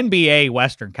 the NBA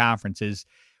Western Conference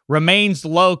remains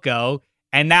loco,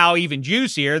 and now even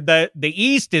juicier. The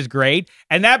East is great,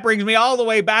 and that brings me all the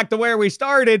way back to where we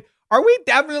started. Are we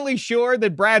definitely sure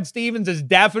that Brad Stevens is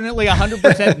definitely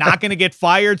 100% not going to get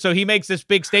fired? So he makes this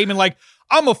big statement like,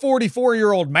 I'm a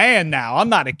 44-year-old man now. I'm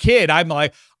not a kid. I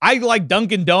like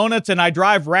Dunkin' Donuts and I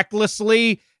drive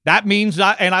recklessly. That means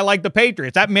and I like the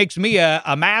Patriots. That makes me a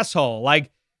masshole. Like,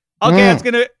 okay,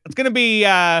 it's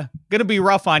gonna be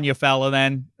rough on you, fella.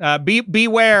 Then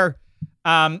beware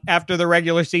after the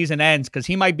regular season ends, because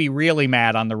he might be really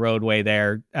mad on the roadway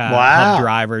there. Wow. Hub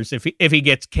drivers if he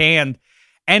gets canned.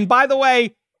 And by the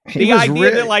way, the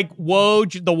idea that like the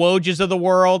Wojs of the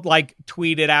world like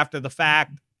tweeted after the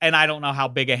fact, and I don't know how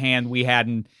big a hand we had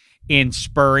in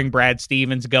spurring Brad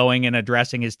Stevens going and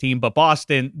addressing his team, but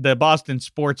the Boston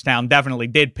sports town definitely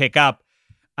did pick up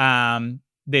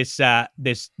this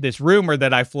rumor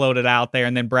that I floated out there,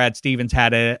 and then Brad Stevens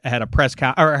had a press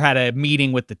or had a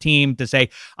meeting with the team to say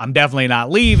I'm definitely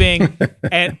not leaving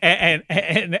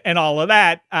and all of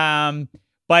that.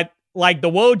 But like the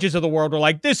Wojs of the world were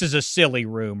like, this is a silly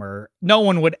rumor. No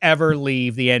one would ever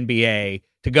leave the NBA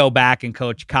to go back and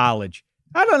coach college.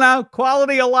 I don't know.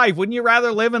 Quality of life. Wouldn't you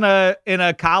rather live in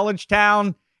a college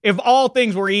town? If all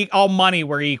things were all money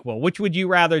were equal, which would you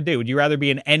rather do? Would you rather be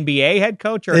an NBA head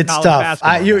coach or a college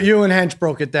basketball? You and Hench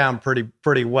broke it down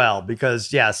pretty well,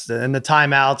 because yes, in the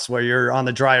timeouts where you're on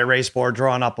the dry erase board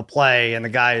drawing up a play and the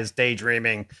guy is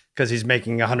daydreaming because he's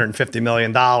making $150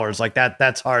 million, like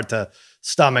that's hard to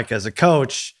stomach as a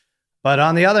coach. But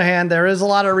on the other hand, there is a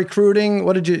lot of recruiting.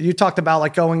 What did you talked about,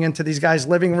 like going into these guys'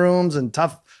 living rooms and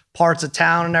tough parts of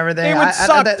town and everything. It would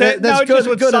suck. That's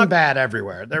good and bad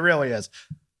everywhere. There really is.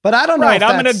 But I don't know. Right,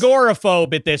 I'm an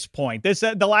agoraphobe at this point.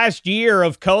 The last year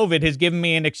of COVID has given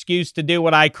me an excuse to do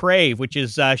what I crave, which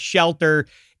is shelter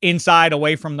inside,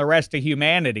 away from the rest of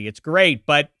humanity. It's great,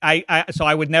 but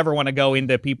I would never want to go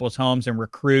into people's homes and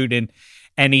recruit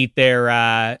and eat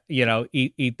their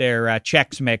eat their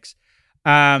Chex Mix.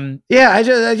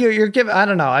 You're giving. I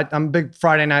don't know. I'm a big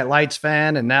Friday Night Lights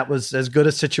fan, and that was as good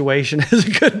a situation as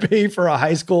it could be for a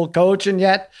high school coach. And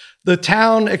yet, the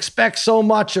town expects so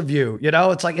much of you. You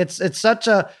know, it's like it's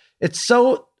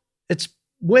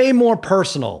way more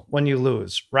personal when you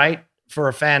lose, right? For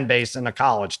a fan base and a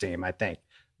college team, I think.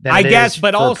 I guess,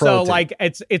 but also like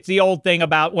it's the old thing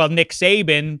about Nick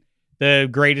Saban, the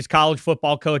greatest college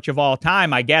football coach of all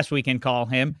time, I guess we can call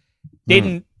him,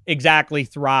 didn't exactly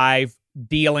thrive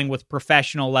dealing with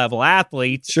professional level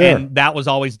athletes. Sure. And that was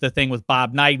always the thing with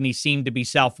Bob Knight. And he seemed to be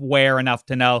self-aware enough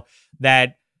to know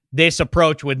that this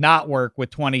approach would not work with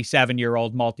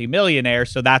 27-year-old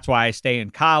multimillionaires. So that's why I stay in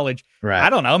college. Right. I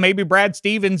don't know. Maybe Brad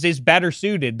Stevens is better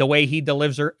suited. The way he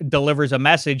delivers a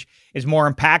message is more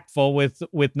impactful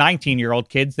with 19-year-old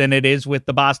kids than it is with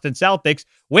the Boston Celtics.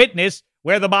 Witness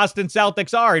where the Boston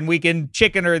Celtics are. And we can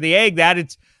chicken or the egg that.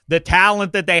 It's the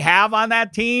talent that they have on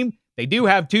that team. They do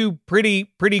have two pretty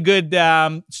good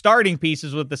starting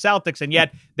pieces with the Celtics, and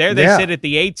yet there they sit at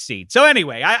the 8th seed. So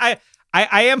anyway, I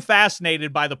am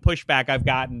fascinated by the pushback I've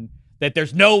gotten that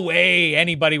there's no way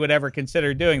anybody would ever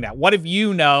consider doing that. What if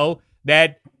you know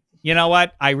that, you know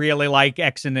what, I really like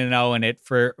X and an O in it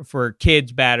for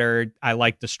kids better. I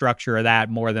like the structure of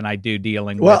that more than I do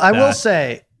dealing with. Well, I will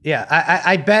say,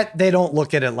 I bet they don't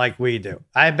look at it like we do.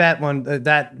 I bet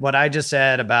what I just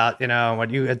said about, what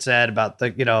you had said about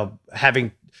the,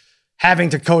 having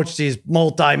to coach these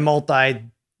multi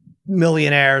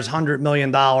millionaires, $100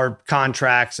 million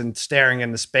contracts and staring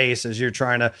into space as you're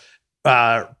trying to,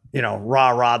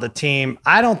 rah the team.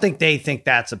 I don't think they think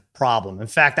that's a problem. In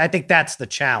fact, I think that's the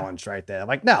challenge right there.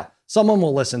 Like, no, someone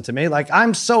will listen to me. Like,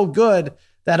 I'm so good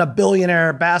that a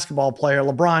billionaire basketball player,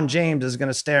 LeBron James, is going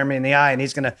to stare me in the eye and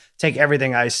he's going to take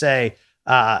everything I say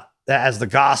as the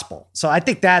gospel. So I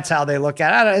think that's how they look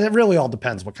at it. It really all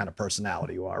depends what kind of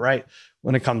personality you are, right?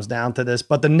 When it comes down to this.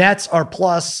 But the Nets are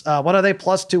plus, what are they?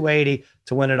 Plus 280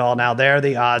 to win it all. Now they're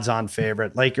the odds-on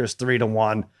favorite. Lakers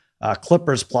 3-1.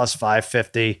 Clippers plus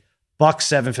 550. Bucks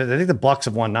 750. I think the Bucks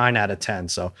have won 9 out of 10,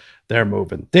 so they're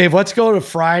moving. Dave, let's go to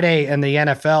Friday and the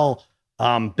NFL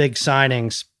big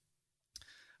signings.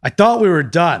 I thought we were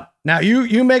done. Now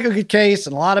you make a good case,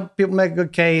 and a lot of people make a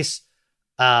good case.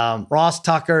 Ross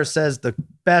Tucker says the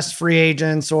best free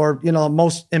agents, or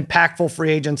most impactful free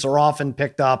agents, are often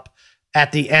picked up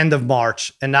at the end of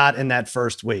March and not in that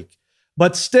first week.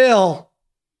 But still,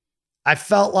 I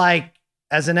felt like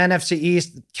as an NFC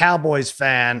East Cowboys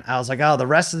fan, I was like, oh, the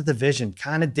rest of the division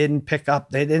kind of didn't pick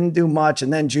up. They didn't do much.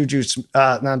 And then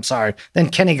then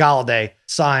Kenny Golladay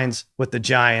signs with the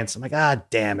Giants. I'm like,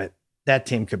 damn it. That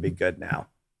team could be good now.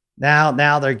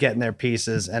 Now they're getting their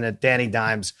pieces, and Danny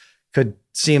Dimes could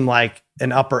seem like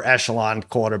an upper echelon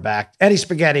quarterback. Eddie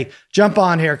Spaghetti, jump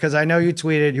on here because I know you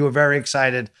tweeted you were very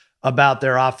excited about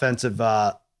their offensive,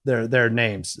 their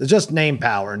names. It's just name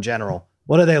power in general.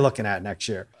 What are they looking at next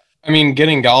year? I mean,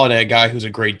 getting Golladay, a guy who's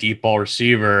a great deep ball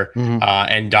receiver,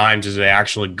 and Dimes is an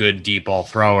actually good deep ball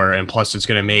thrower. And plus, it's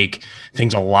going to make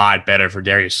things a lot better for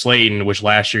Darius Slayton, which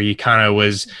last year he kind of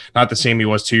was not the same he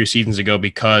was 2 seasons ago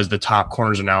because the top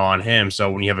corners are now on him.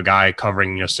 So when you have a guy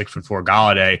covering, 6'4"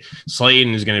 Golladay,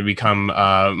 Slayton is going to become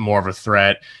more of a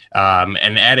threat.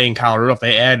 And adding Kyle Rudolph,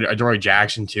 they add Adoree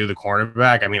Jackson to the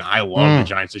cornerback. I mean, I love the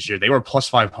Giants this year. They were plus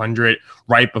 500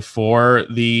 right before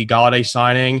the Golladay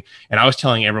signing. And I was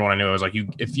telling everyone I knew, I was like,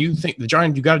 if you think the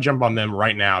Giants, you got to jump on them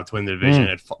right now to win the division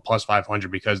at plus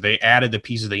 500 because they added the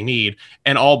pieces they need.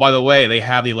 And by the way, they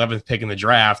have the 11th pick in the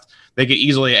draft. They could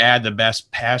easily add the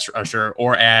best pass rusher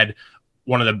or add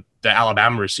one of the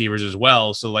Alabama receivers as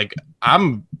well. So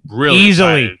I'm really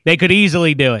excited. They could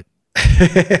easily do it.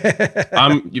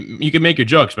 You can make your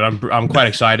jokes, but I'm quite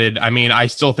excited. I mean, I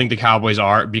still think the Cowboys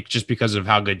are just because of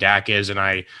how good Dak is, and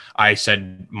I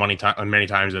said many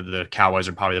times that the Cowboys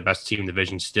are probably the best team in the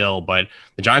division still, but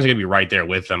the Giants are going to be right there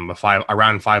with them,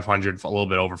 around 500, a little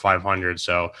bit over 500.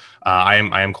 So I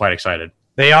am quite excited.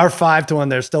 They are 5-1.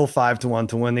 They're still 5-1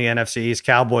 to win the NFC East.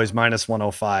 Cowboys minus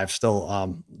 105,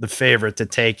 still the favorite to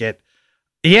take it.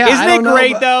 Yeah, isn't it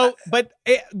great though? But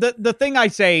the thing I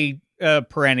say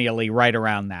perennially right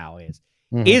around now is,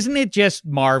 isn't it just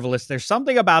marvelous? There's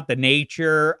something about the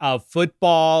nature of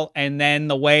football and then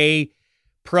the way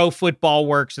pro football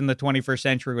works in the 21st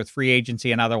century with free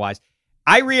agency and otherwise.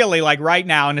 I really like right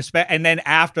now, and then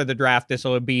after the draft, this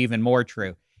will be even more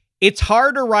true. It's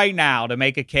harder right now to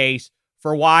make a case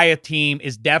for why a team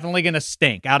is definitely going to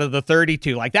stink out of the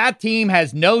 32. Like, that team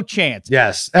has no chance.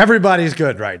 Yes. Everybody's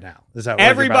good right now. Is that what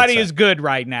everybody is good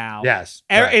right now? Yes.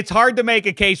 Right. It's hard to make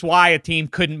a case why a team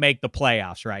couldn't make the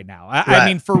playoffs right now. I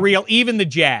mean, for real, even the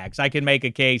Jags, I can make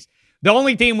a case. The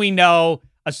only team we know,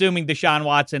 assuming Deshaun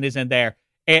Watson isn't there,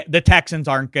 the Texans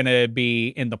aren't going to be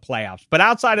in the playoffs. But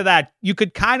outside of that, you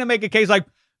could kind of make a case like,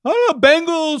 oh,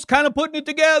 Bengals kind of putting it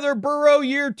together. Burrow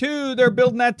year 2, they're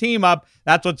building that team up.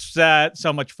 That's what's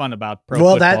so much fun about pro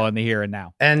football in the here and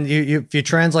now. And if you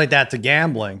translate that to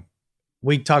gambling,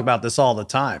 we talk about this all the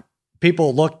time.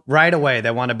 People look right away. They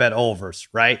want to bet overs,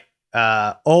 right?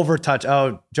 Over touch.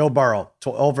 Oh, Joe Burrow,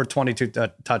 over 22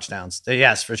 touchdowns.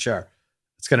 Yes, for sure.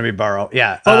 It's going to be Burrow.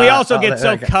 Yeah. But we also get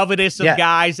so covetous of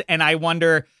guys, and I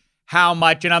wonder how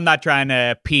much, and I'm not trying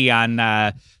to pee on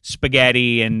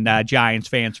spaghetti and Giants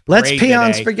fans. Let's pee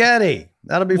on spaghetti.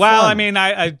 That'll be fun. Well, I mean,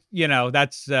 I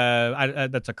that's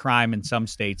a crime in some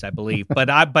states, I believe. But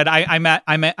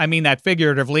I mean that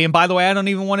figuratively. And by the way, I don't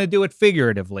even want to do it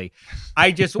figuratively.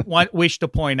 I just wish to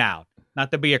point out, not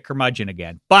to be a curmudgeon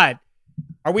again, but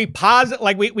are we positive?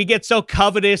 Like we get so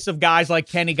covetous of guys like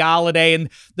Kenny Golladay and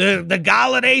the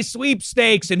Golladay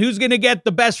sweepstakes and who's going to get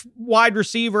the best wide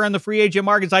receiver on the free agent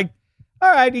market. It's like, all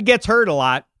right, he gets hurt a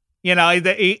lot. You know,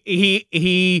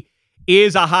 he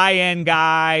is a high end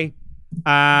guy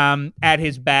at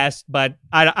his best, but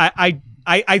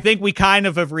I think we kind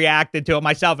of have reacted to it,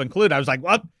 myself included. I was like,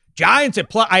 what? Giants at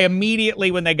plus. I immediately,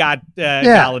 when they got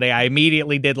Golladay, I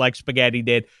immediately did like Spaghetti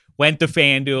did, went to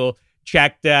FanDuel,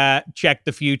 checked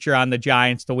the future on the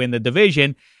Giants to win the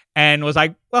division, and was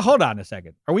like, well, hold on a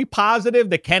second. Are we positive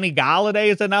that Kenny Golladay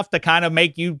is enough to kind of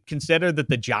make you consider that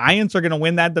the Giants are going to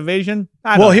win that division?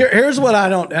 Here's what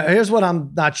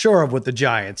I'm not sure of with the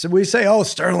Giants. We say, oh,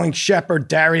 Sterling Shepard,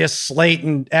 Darius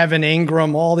Slayton, Evan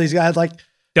Ingram, all these guys, like,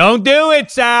 don't do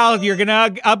it, Sal. You're going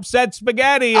to upset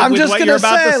Spaghetti. I'm just going to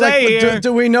say, like,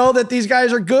 do we know that these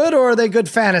guys are good, or are they good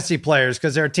fantasy players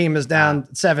because their team is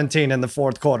down 17 in the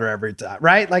fourth quarter every time,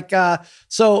 right? Like,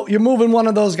 so you're moving one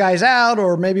of those guys out,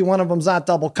 or maybe one of them's not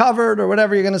double covered or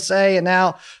whatever you're going to say. And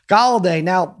now Golladay,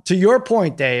 now to your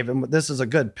point, Dave, and this is a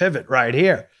good pivot right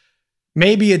here.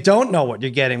 Maybe you don't know what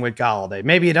you're getting with Golladay.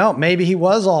 Maybe you don't. Maybe he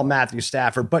was all Matthew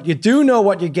Stafford, but you do know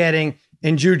what you're getting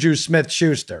in Juju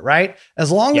Smith-Schuster, right?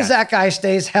 As long as that guy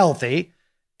stays healthy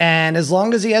and as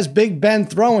long as he has Big Ben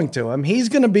throwing to him, he's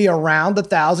going to be around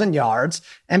 1,000 yards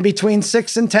and between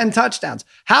 6 and 10 touchdowns.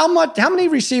 How many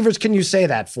receivers can you say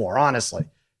that for, honestly?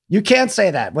 You can't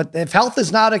say that. But if health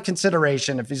is not a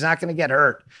consideration, if he's not going to get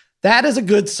hurt, that is a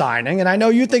good signing. And I know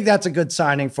you think that's a good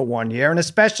signing for 1 year, and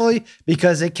especially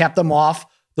because it kept him off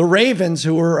the Ravens,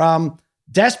 who were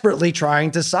desperately trying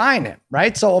to sign him,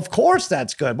 right? So of course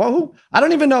that's good. Well, I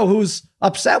don't even know who's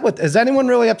upset with. Is anyone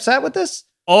really upset with this?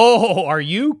 Oh, are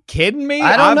you kidding me?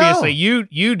 I don't Obviously, know.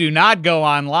 You do not go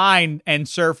online and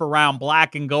surf around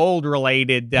black and gold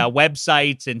related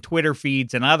websites and Twitter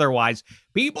feeds and otherwise.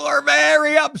 People are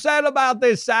very upset about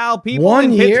this, Sal. People 1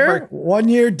 in year, Pittsburgh, 1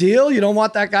 year deal. You don't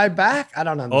want that guy back? I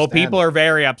don't understand. Oh, people are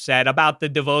very upset about the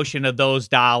devotion of those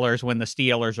dollars when the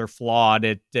Steelers are flawed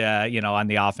at on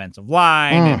the offensive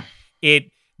line.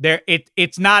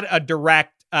 It's not a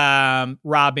direct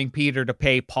robbing Peter to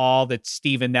pay Paul. That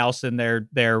Steven Nelson,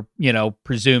 their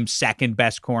presumed second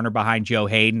best corner behind Joe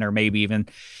Hayden, or maybe even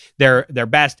their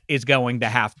best, is going to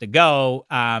have to go.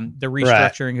 The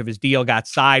restructuring of his deal got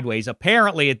sideways.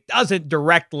 Apparently, it doesn't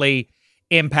directly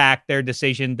impact their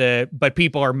decision but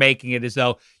people are making it as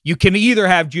though you can either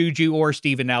have Juju or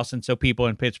Steven Nelson. So people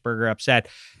in Pittsburgh are upset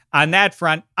on that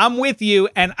front. I'm with you,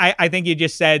 and I think you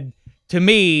just said to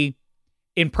me,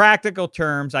 in practical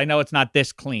terms, I know it's not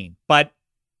this clean, but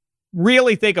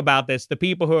really think about this. The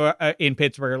people who are in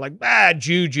Pittsburgh are like,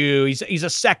 Juju, he's a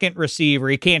second receiver.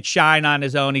 He can't shine on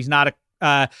his own. He's not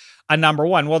a number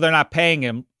one. Well, they're not paying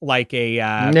him like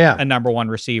a number one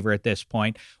receiver at this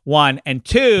point. One, and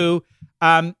two,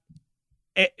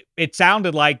 it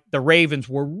sounded like the Ravens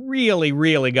were really,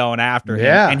 really going after him,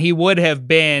 and he would have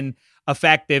been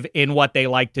effective in what they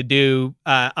like to do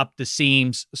up the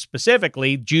seams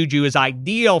specifically. Juju is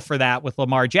ideal for that with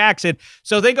Lamar Jackson.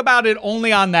 So think about it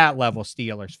only on that level,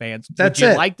 Steelers fans. Would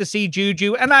you like to see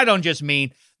Juju? And I don't just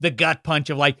mean the gut punch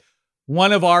of like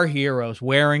one of our heroes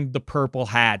wearing the purple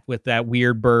hat with that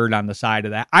weird bird on the side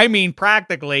of that. I mean,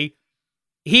 practically,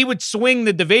 he would swing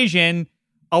the division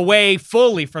away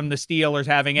fully from the Steelers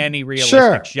having any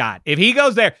realistic shot. If he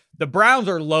goes there, the Browns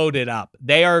are loaded up.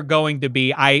 They are going to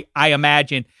be, I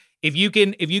imagine, if you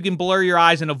can blur your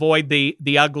eyes and avoid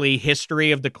the ugly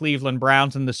history of the Cleveland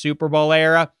Browns in the Super Bowl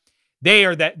era,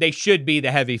 they should be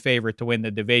the heavy favorite to win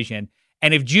the division.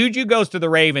 And if Juju goes to the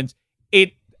Ravens,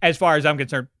 it, as far as I'm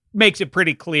concerned, makes it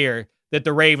pretty clear that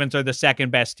the Ravens are the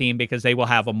second best team because they will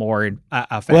have a more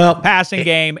effective passing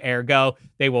game. Ergo,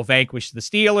 they will vanquish the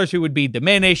Steelers, who would be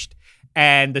diminished,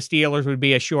 and the Steelers would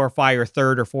be a surefire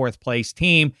third or fourth place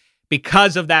team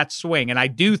because of that swing. And I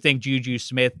do think Juju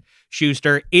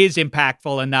Smith-Schuster is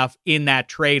impactful enough in that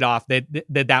trade-off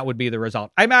that would be the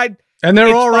result. And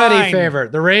they're already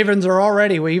favored. The Ravens are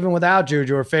already, even without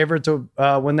Juju, are favored to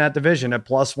win that division at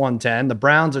plus 110. The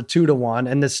Browns are 2-1,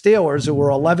 and the Steelers, who were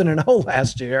 11-0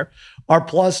 last year, are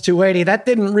plus 280. That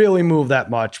didn't really move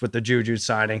that much with the Juju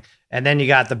signing. And then you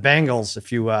got the Bengals,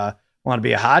 if you want to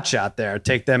be a hot shot there,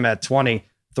 take them at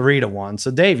 23-1. So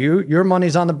Dave, your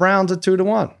money's on the Browns at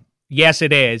 2-1. Yes,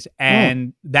 it is.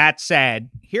 And that said,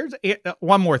 here's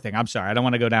one more thing. I'm sorry. I don't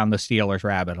want to go down the Steelers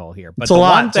rabbit hole here. But it's a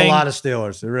lot of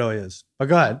Steelers. It really is. But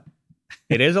go ahead.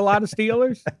 It is a lot of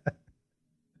Steelers?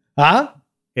 Huh?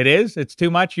 It is? It's too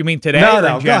much? You mean today or in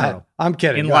general? Go ahead. I'm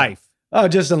kidding. In life? Oh,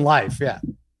 just in life, yeah.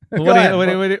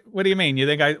 What do you mean? You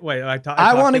think I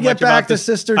want to get back to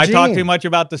Sister Jean. I talk too much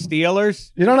about the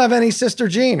Steelers? You don't have any Sister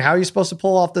Jean. How are you supposed to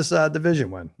pull off this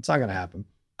division win? It's not going to happen.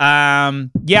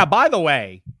 Yeah, by the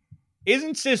way,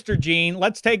 isn't Sister Jean,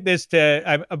 let's take this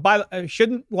to,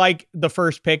 shouldn't like the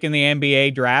first pick in the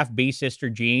NBA draft be Sister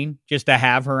Jean just to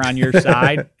have her on your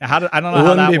side? I don't know how that works. It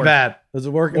wouldn't be bad. Does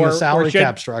it work in the salary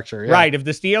cap structure? Yeah. Right. If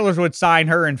the Steelers would sign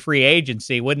her in free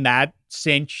agency, wouldn't that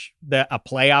cinch a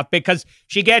playoff? Because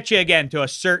she gets you again to a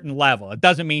certain level. It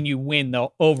doesn't mean you win the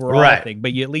overall thing,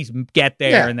 but you at least get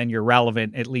there and then you're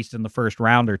relevant, at least in the first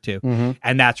round or two. Mm-hmm.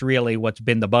 And that's really what's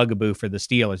been the bugaboo for the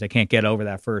Steelers. They can't get over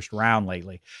that first round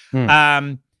lately.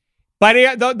 But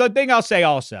the thing I'll say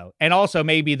also, and also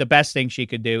maybe the best thing she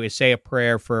could do is say a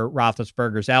prayer for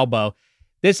Roethlisberger's elbow.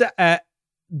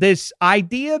 This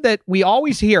idea that we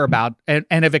always hear about and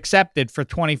have accepted for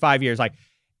 25 years, like,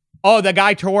 oh, the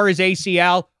guy tore his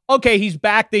ACL. Okay, he's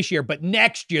back this year, but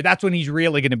next year, that's when he's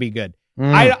really going to be good.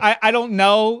 I don't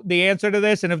know the answer to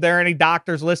this, and if there are any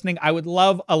doctors listening, I would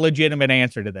love a legitimate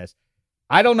answer to this.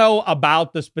 I don't know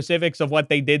about the specifics of what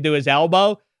they did to his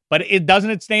elbow, but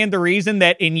doesn't it stand to reason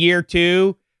that in year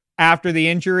 2, after the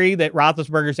injury, that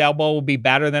Roethlisberger's elbow will be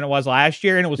better than it was last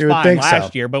year? And it was fine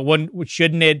last year, but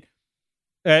shouldn't it?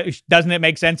 Doesn't it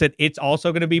make sense that it's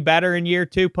also going to be better in year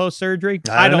 2 post-surgery?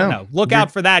 I don't know. Look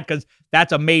out for that, because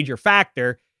that's a major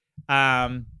factor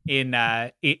in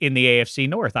the AFC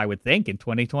North, I would think, in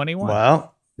 2021.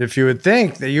 Well, if you would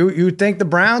think that you think the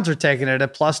Browns are taking it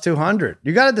at plus 200.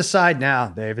 You got to decide now,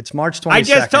 Dave. It's March 22nd. I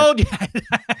just told you.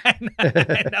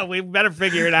 No, we better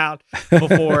figure it out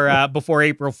before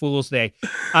April Fool's Day.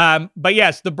 But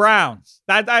yes, the Browns.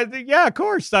 Yeah, of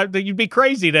course. You'd be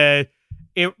crazy to...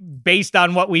 based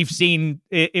on what we've seen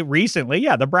recently,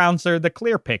 yeah, the Browns are the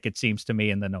clear pick, it seems to me,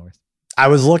 in the North. I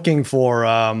was looking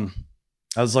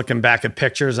back at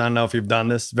pictures. I don't know if you've done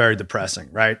this. Very depressing,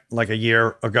 right? Like a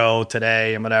year ago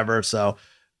today and whatever. So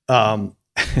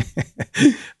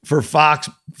for Fox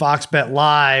Bet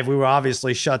Live, we were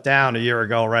obviously shut down a year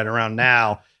ago, right around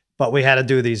now, but we had to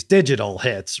do these digital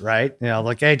hits, right? You know,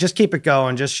 like, hey, just keep it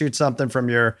going. Just shoot something from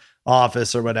your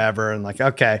office or whatever. And like,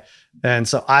 okay. And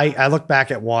so I look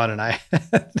back at one and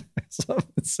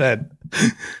something said,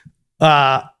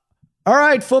 all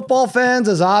right, football fans,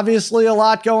 there's obviously a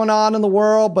lot going on in the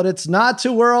world, but it's not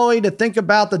too early to think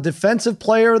about the defensive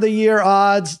player of the year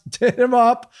odds. Hit him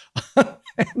up.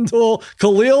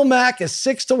 Khalil Mack is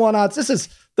 6-1 odds.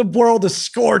 The world is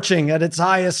scorching at its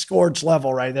highest scorch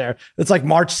level right there. It's like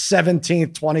March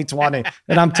 17th, 2020.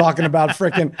 And I'm talking about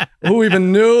freaking who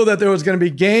even knew that there was going to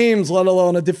be games, let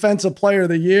alone a defensive player of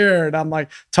the year. And I'm like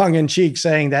tongue in cheek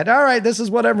saying that, all right, this is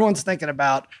what everyone's thinking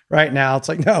about right now. It's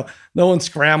like, no one's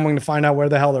scrambling to find out where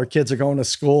the hell their kids are going to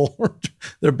school or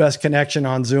their best connection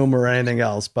on Zoom or anything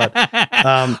else. But,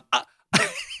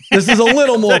 this is a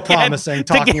little more promising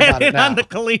talking about it now. On the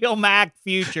Khalil Mack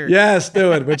future. Yes,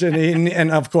 do it.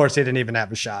 And of course, he didn't even have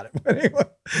a shot at it.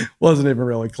 Wasn't even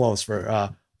really close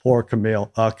for poor Camille.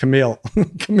 Camille.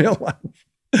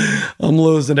 I'm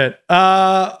losing it.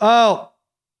 Crown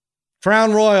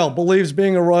Royal believes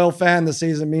being a Royal fan this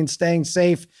season means staying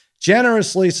safe,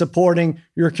 generously supporting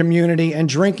your community, and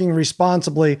drinking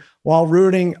responsibly while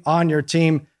rooting on your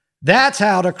team. That's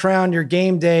how to crown your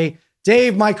game day.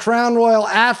 Dave, my Crown Royal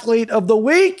athlete of the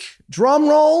week, drum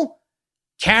roll,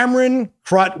 Cameron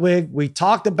Krutwig. We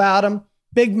talked about him.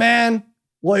 Big man,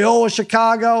 Loyola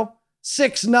Chicago,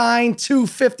 6'9",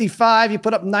 255. He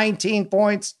put up 19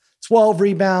 points, 12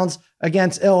 rebounds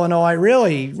against Illinois.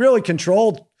 Really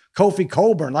controlled Kofi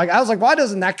Cockburn. I was like, why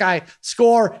doesn't that guy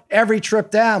score every trip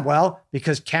down? Well,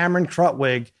 because Cameron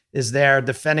Krutwig is there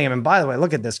defending him. And by the way,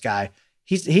 look at this guy.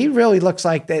 he really looks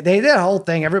like they did a whole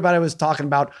thing. Everybody was talking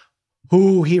about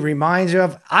who he reminds you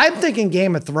of. I'm thinking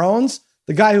Game of Thrones,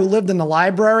 the guy who lived in the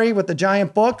library with the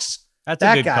giant books. That's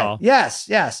that a good guy. call. Yes.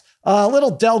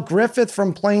 Little Del Griffith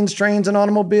from Planes, Trains, and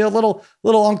Automobile.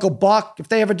 Little Uncle Buck. If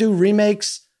they ever do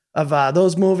remakes of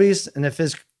those movies, and if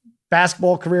his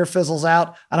basketball career fizzles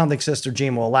out, I don't think Sister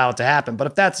Jean will allow it to happen. But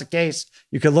if that's the case,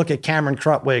 you could look at Cameron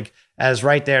Krutwig as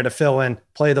right there to fill in,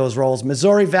 play those roles.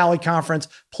 Missouri Valley Conference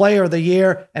Player of the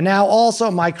Year, and now also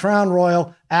my Crown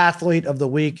Royal Athlete of the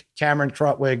Week, Cameron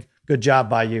Krutwig. Good job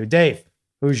by you. Dave,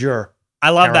 who's your? I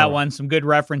love that Carolina? one. Some good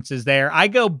references there. I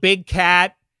go Big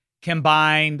Cat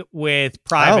combined with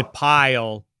Private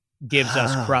Pile gives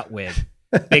us Krutwig.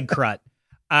 Big Krut.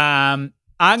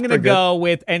 I'm going to go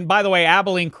with, and by the way,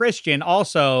 Abilene Christian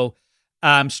also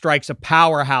strikes a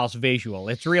powerhouse visual.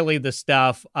 It's really the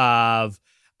stuff of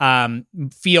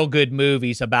feel-good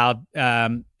movies about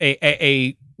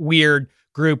a weird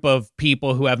group of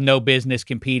people who have no business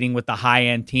competing with the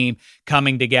high-end team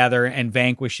coming together and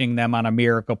vanquishing them on a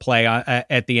miracle play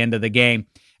at the end of the game.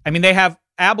 I mean, they have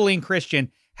Abilene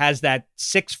Christian has that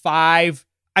 6'5".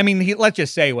 I mean, let's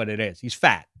just say what it is. He's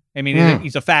fat. I mean,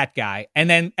 he's a fat guy. And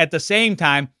then at the same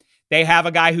time, they have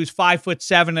a guy who's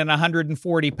 5'7" and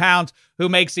 140 pounds who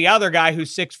makes the other guy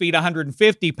who's 6 feet,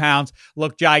 150 pounds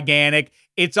look gigantic.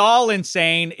 It's all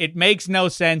insane. It makes no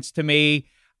sense to me.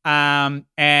 And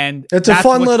it's a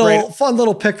fun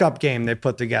little pickup game they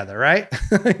put together, right?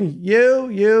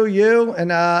 you,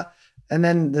 and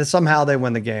then somehow they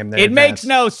win the game. It makes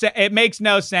no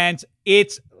sense.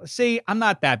 I'm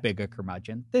not that big a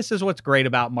curmudgeon. This is what's great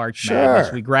about March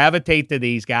Madness. We gravitate to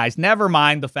these guys. Never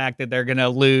mind the fact that they're going to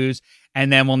lose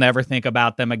and then we'll never think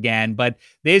about them again. But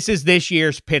this is this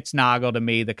year's Pittsnoggle to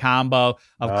me, the combo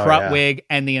of Krutwig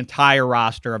and the entire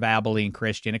roster of Abilene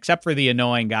Christian, except for the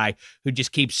annoying guy who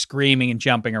just keeps screaming and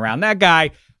jumping around. That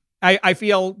guy, I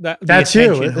feel that's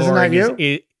you. Isn't that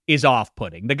you? Is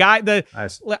off-putting. The guy,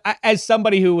 as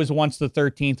somebody who was once the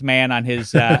 13th man on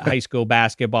his high school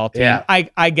basketball team,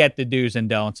 I get the do's and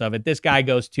don'ts of it. This guy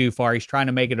goes too far. He's trying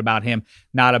to make it about him,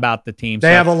 not about the team.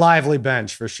 They have a lively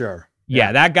bench for sure.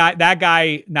 Yeah, that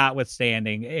guy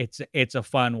notwithstanding, it's a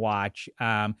fun watch.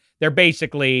 They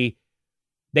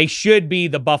should be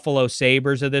the Buffalo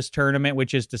Sabres of this tournament,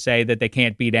 which is to say that they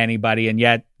can't beat anybody, and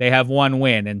yet they have one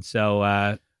win, and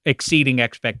so exceeding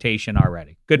expectation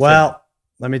already. Good. Well,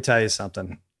 let me tell you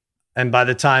something. And by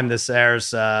the time this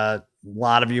airs, a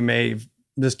lot of you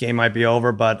this game might be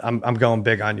over, but I'm going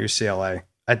big on UCLA.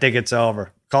 I think it's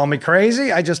over. Call me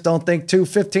crazy. I just don't think 2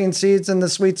 15 seeds in the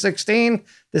Sweet 16.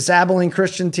 This Abilene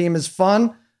Christian team is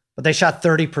fun, but they shot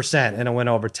 30% in a win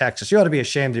over Texas. You ought to be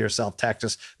ashamed of yourself,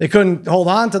 Texas. They couldn't hold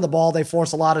on to the ball. They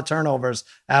forced a lot of turnovers,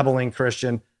 Abilene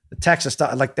Christian. The Texas,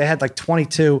 they had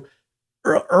 22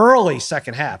 early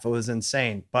second half. It was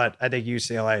insane, but I think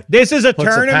UCLA. This is a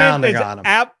tournament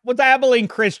with Abilene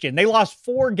Christian. They lost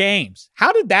 4 games.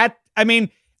 How did that? I mean,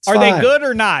 are they good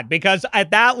or not? Because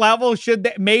at that level,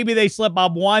 maybe they slip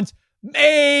up once.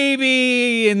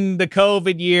 Maybe in the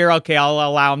COVID year, okay, I'll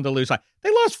allow them to lose.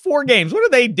 They lost 4 games. What are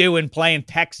they doing playing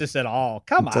Texas at all?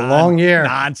 Come on, it's a long year.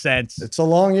 Nonsense. It's a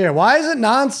long year. Why is it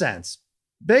nonsense?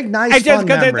 Big, nice, fun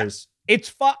memories. It's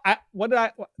fun.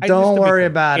 Don't worry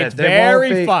about it. It's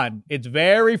very fun. It's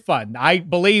very fun.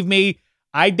 Believe me,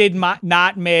 I did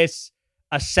not miss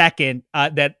a second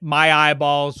that my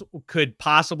eyeballs could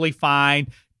possibly find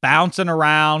bouncing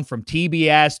around from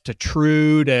TBS to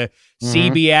True to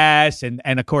CBS.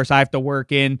 And of course I have to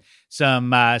work in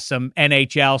some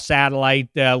NHL satellite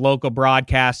local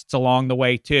broadcasts along the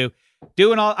way too.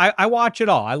 I watch it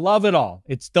all. I love it all.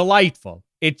 It's delightful.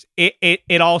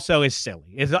 It also is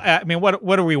silly.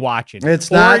 What are we watching?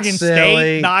 It's Oregon not silly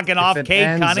State knocking off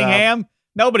Cade Cunningham.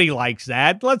 Nobody likes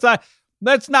that.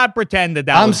 Let's not pretend that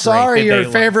I'm was sorry, great,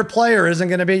 your favorite player isn't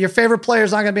going to be. Your favorite player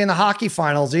is not going to be in the hockey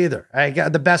finals either. I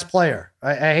got the best player.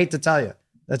 I hate to tell you.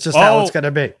 That's just how it's going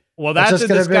to be. Well, that's a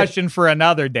discussion for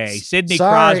another day. Sidney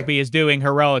Crosby is doing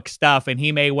heroic stuff, and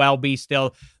he may well be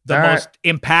still the most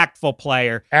impactful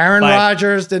player. Aaron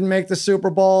Rodgers didn't make the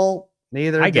Super Bowl.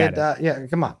 Neither did. Yeah,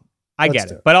 come on. I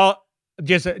get it. But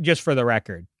just for the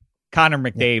record, Connor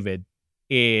McDavid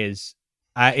is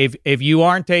if you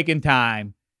aren't taking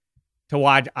time to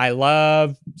watch, I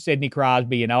love Sidney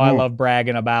Crosby. I love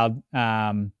bragging about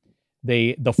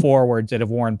the forwards that have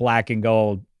worn black and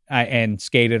gold and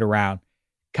skated around.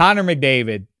 Connor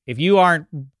McDavid, if you aren't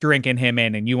drinking him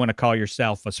in and you want to call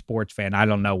yourself a sports fan, I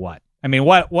don't know what. I mean,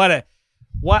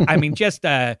 just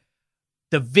the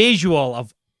visual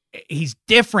of he's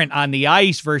different on the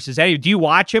ice versus any. Do you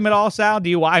watch him at all, Sal? Do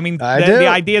you? I mean, the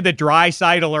idea that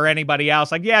Draisaitl or anybody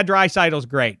else, Draisaitl's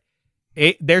great.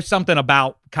 there's something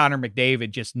about Connor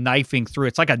McDavid just knifing through.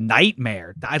 It's like a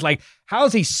nightmare. I was like, how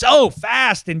is he so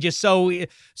fast and just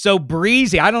so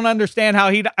breezy? I don't understand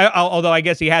how although I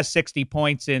guess he has 60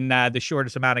 points in the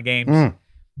shortest amount of games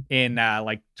in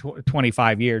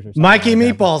 25 years or something. Mikey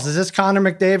Meatballs, is this Connor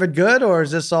McDavid good, or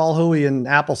is this all hooey and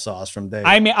applesauce from Dave?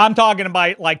 I mean, I'm talking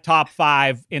about like top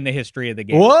 5 in the history of the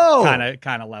game. Whoa.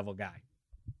 Kind of level guy.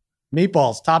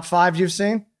 Meatballs, top 5 you've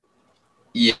seen?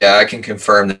 Yeah, I can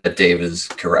confirm that Dave is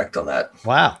correct on that.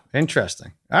 Wow,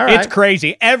 interesting. All right. It's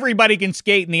crazy. Everybody can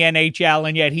skate in the NHL,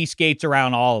 and yet he skates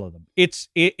around all of them. It's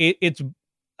something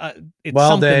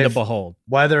Dave, to behold.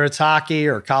 Whether it's hockey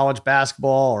or college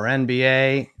basketball or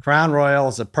NBA, Crown Royal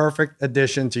is a perfect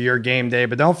addition to your game day.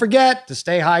 But don't forget to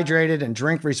stay hydrated and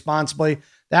drink responsibly.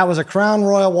 That was a Crown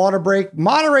Royal water break.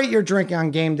 Moderate your drinking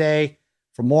on game day.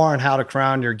 For more on how to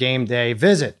crown your game day,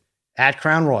 visit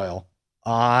 @CrownRoyal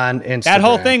on Instagram. That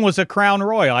whole thing was a Crown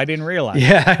Royal. I didn't realize.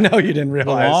 Yeah, I know you didn't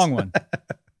realize. The long one.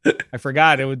 I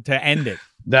forgot to end it.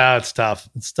 No, it's tough.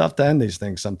 It's tough to end these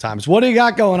things sometimes. What do you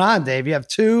got going on, Dave? You have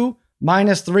 2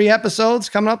 -3 episodes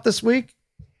coming up this week?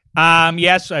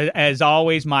 Yes, as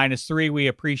always, -3. We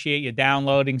appreciate you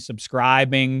downloading,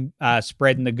 subscribing,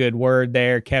 spreading the good word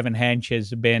there. Kevin Hench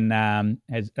has been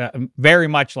very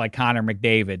much like Connor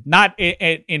McDavid, not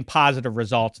in positive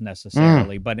results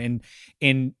necessarily, but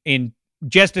in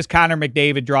just as Connor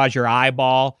McDavid draws your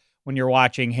eyeball when you're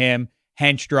watching him,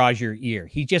 Hench draws your ear.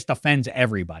 He just offends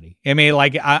everybody. I mean,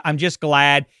 like, I'm just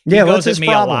glad he goes at me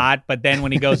a lot, but then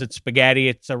when he goes at Spaghetti,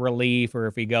 it's a relief, or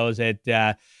if he goes at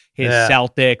his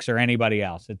Celtics or anybody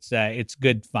else, it's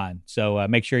good fun. So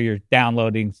make sure you're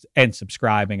downloading and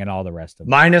subscribing and all the rest of it.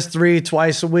 -3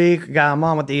 twice a week. We got him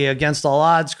on with the Against All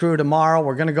Odds crew tomorrow.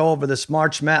 We're going to go over this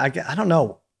March Madness. I don't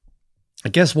know. I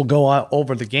guess we'll go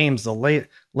over the games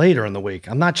later in the week.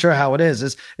 I'm not sure how it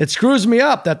is. It screws me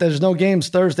up that there's no games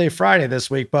Thursday, Friday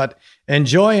this week, but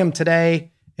enjoy them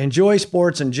today. Enjoy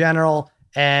sports in general.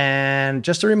 And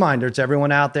just a reminder to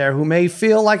everyone out there who may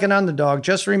feel like an underdog,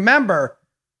 just remember,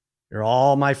 you're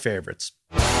all my favorites.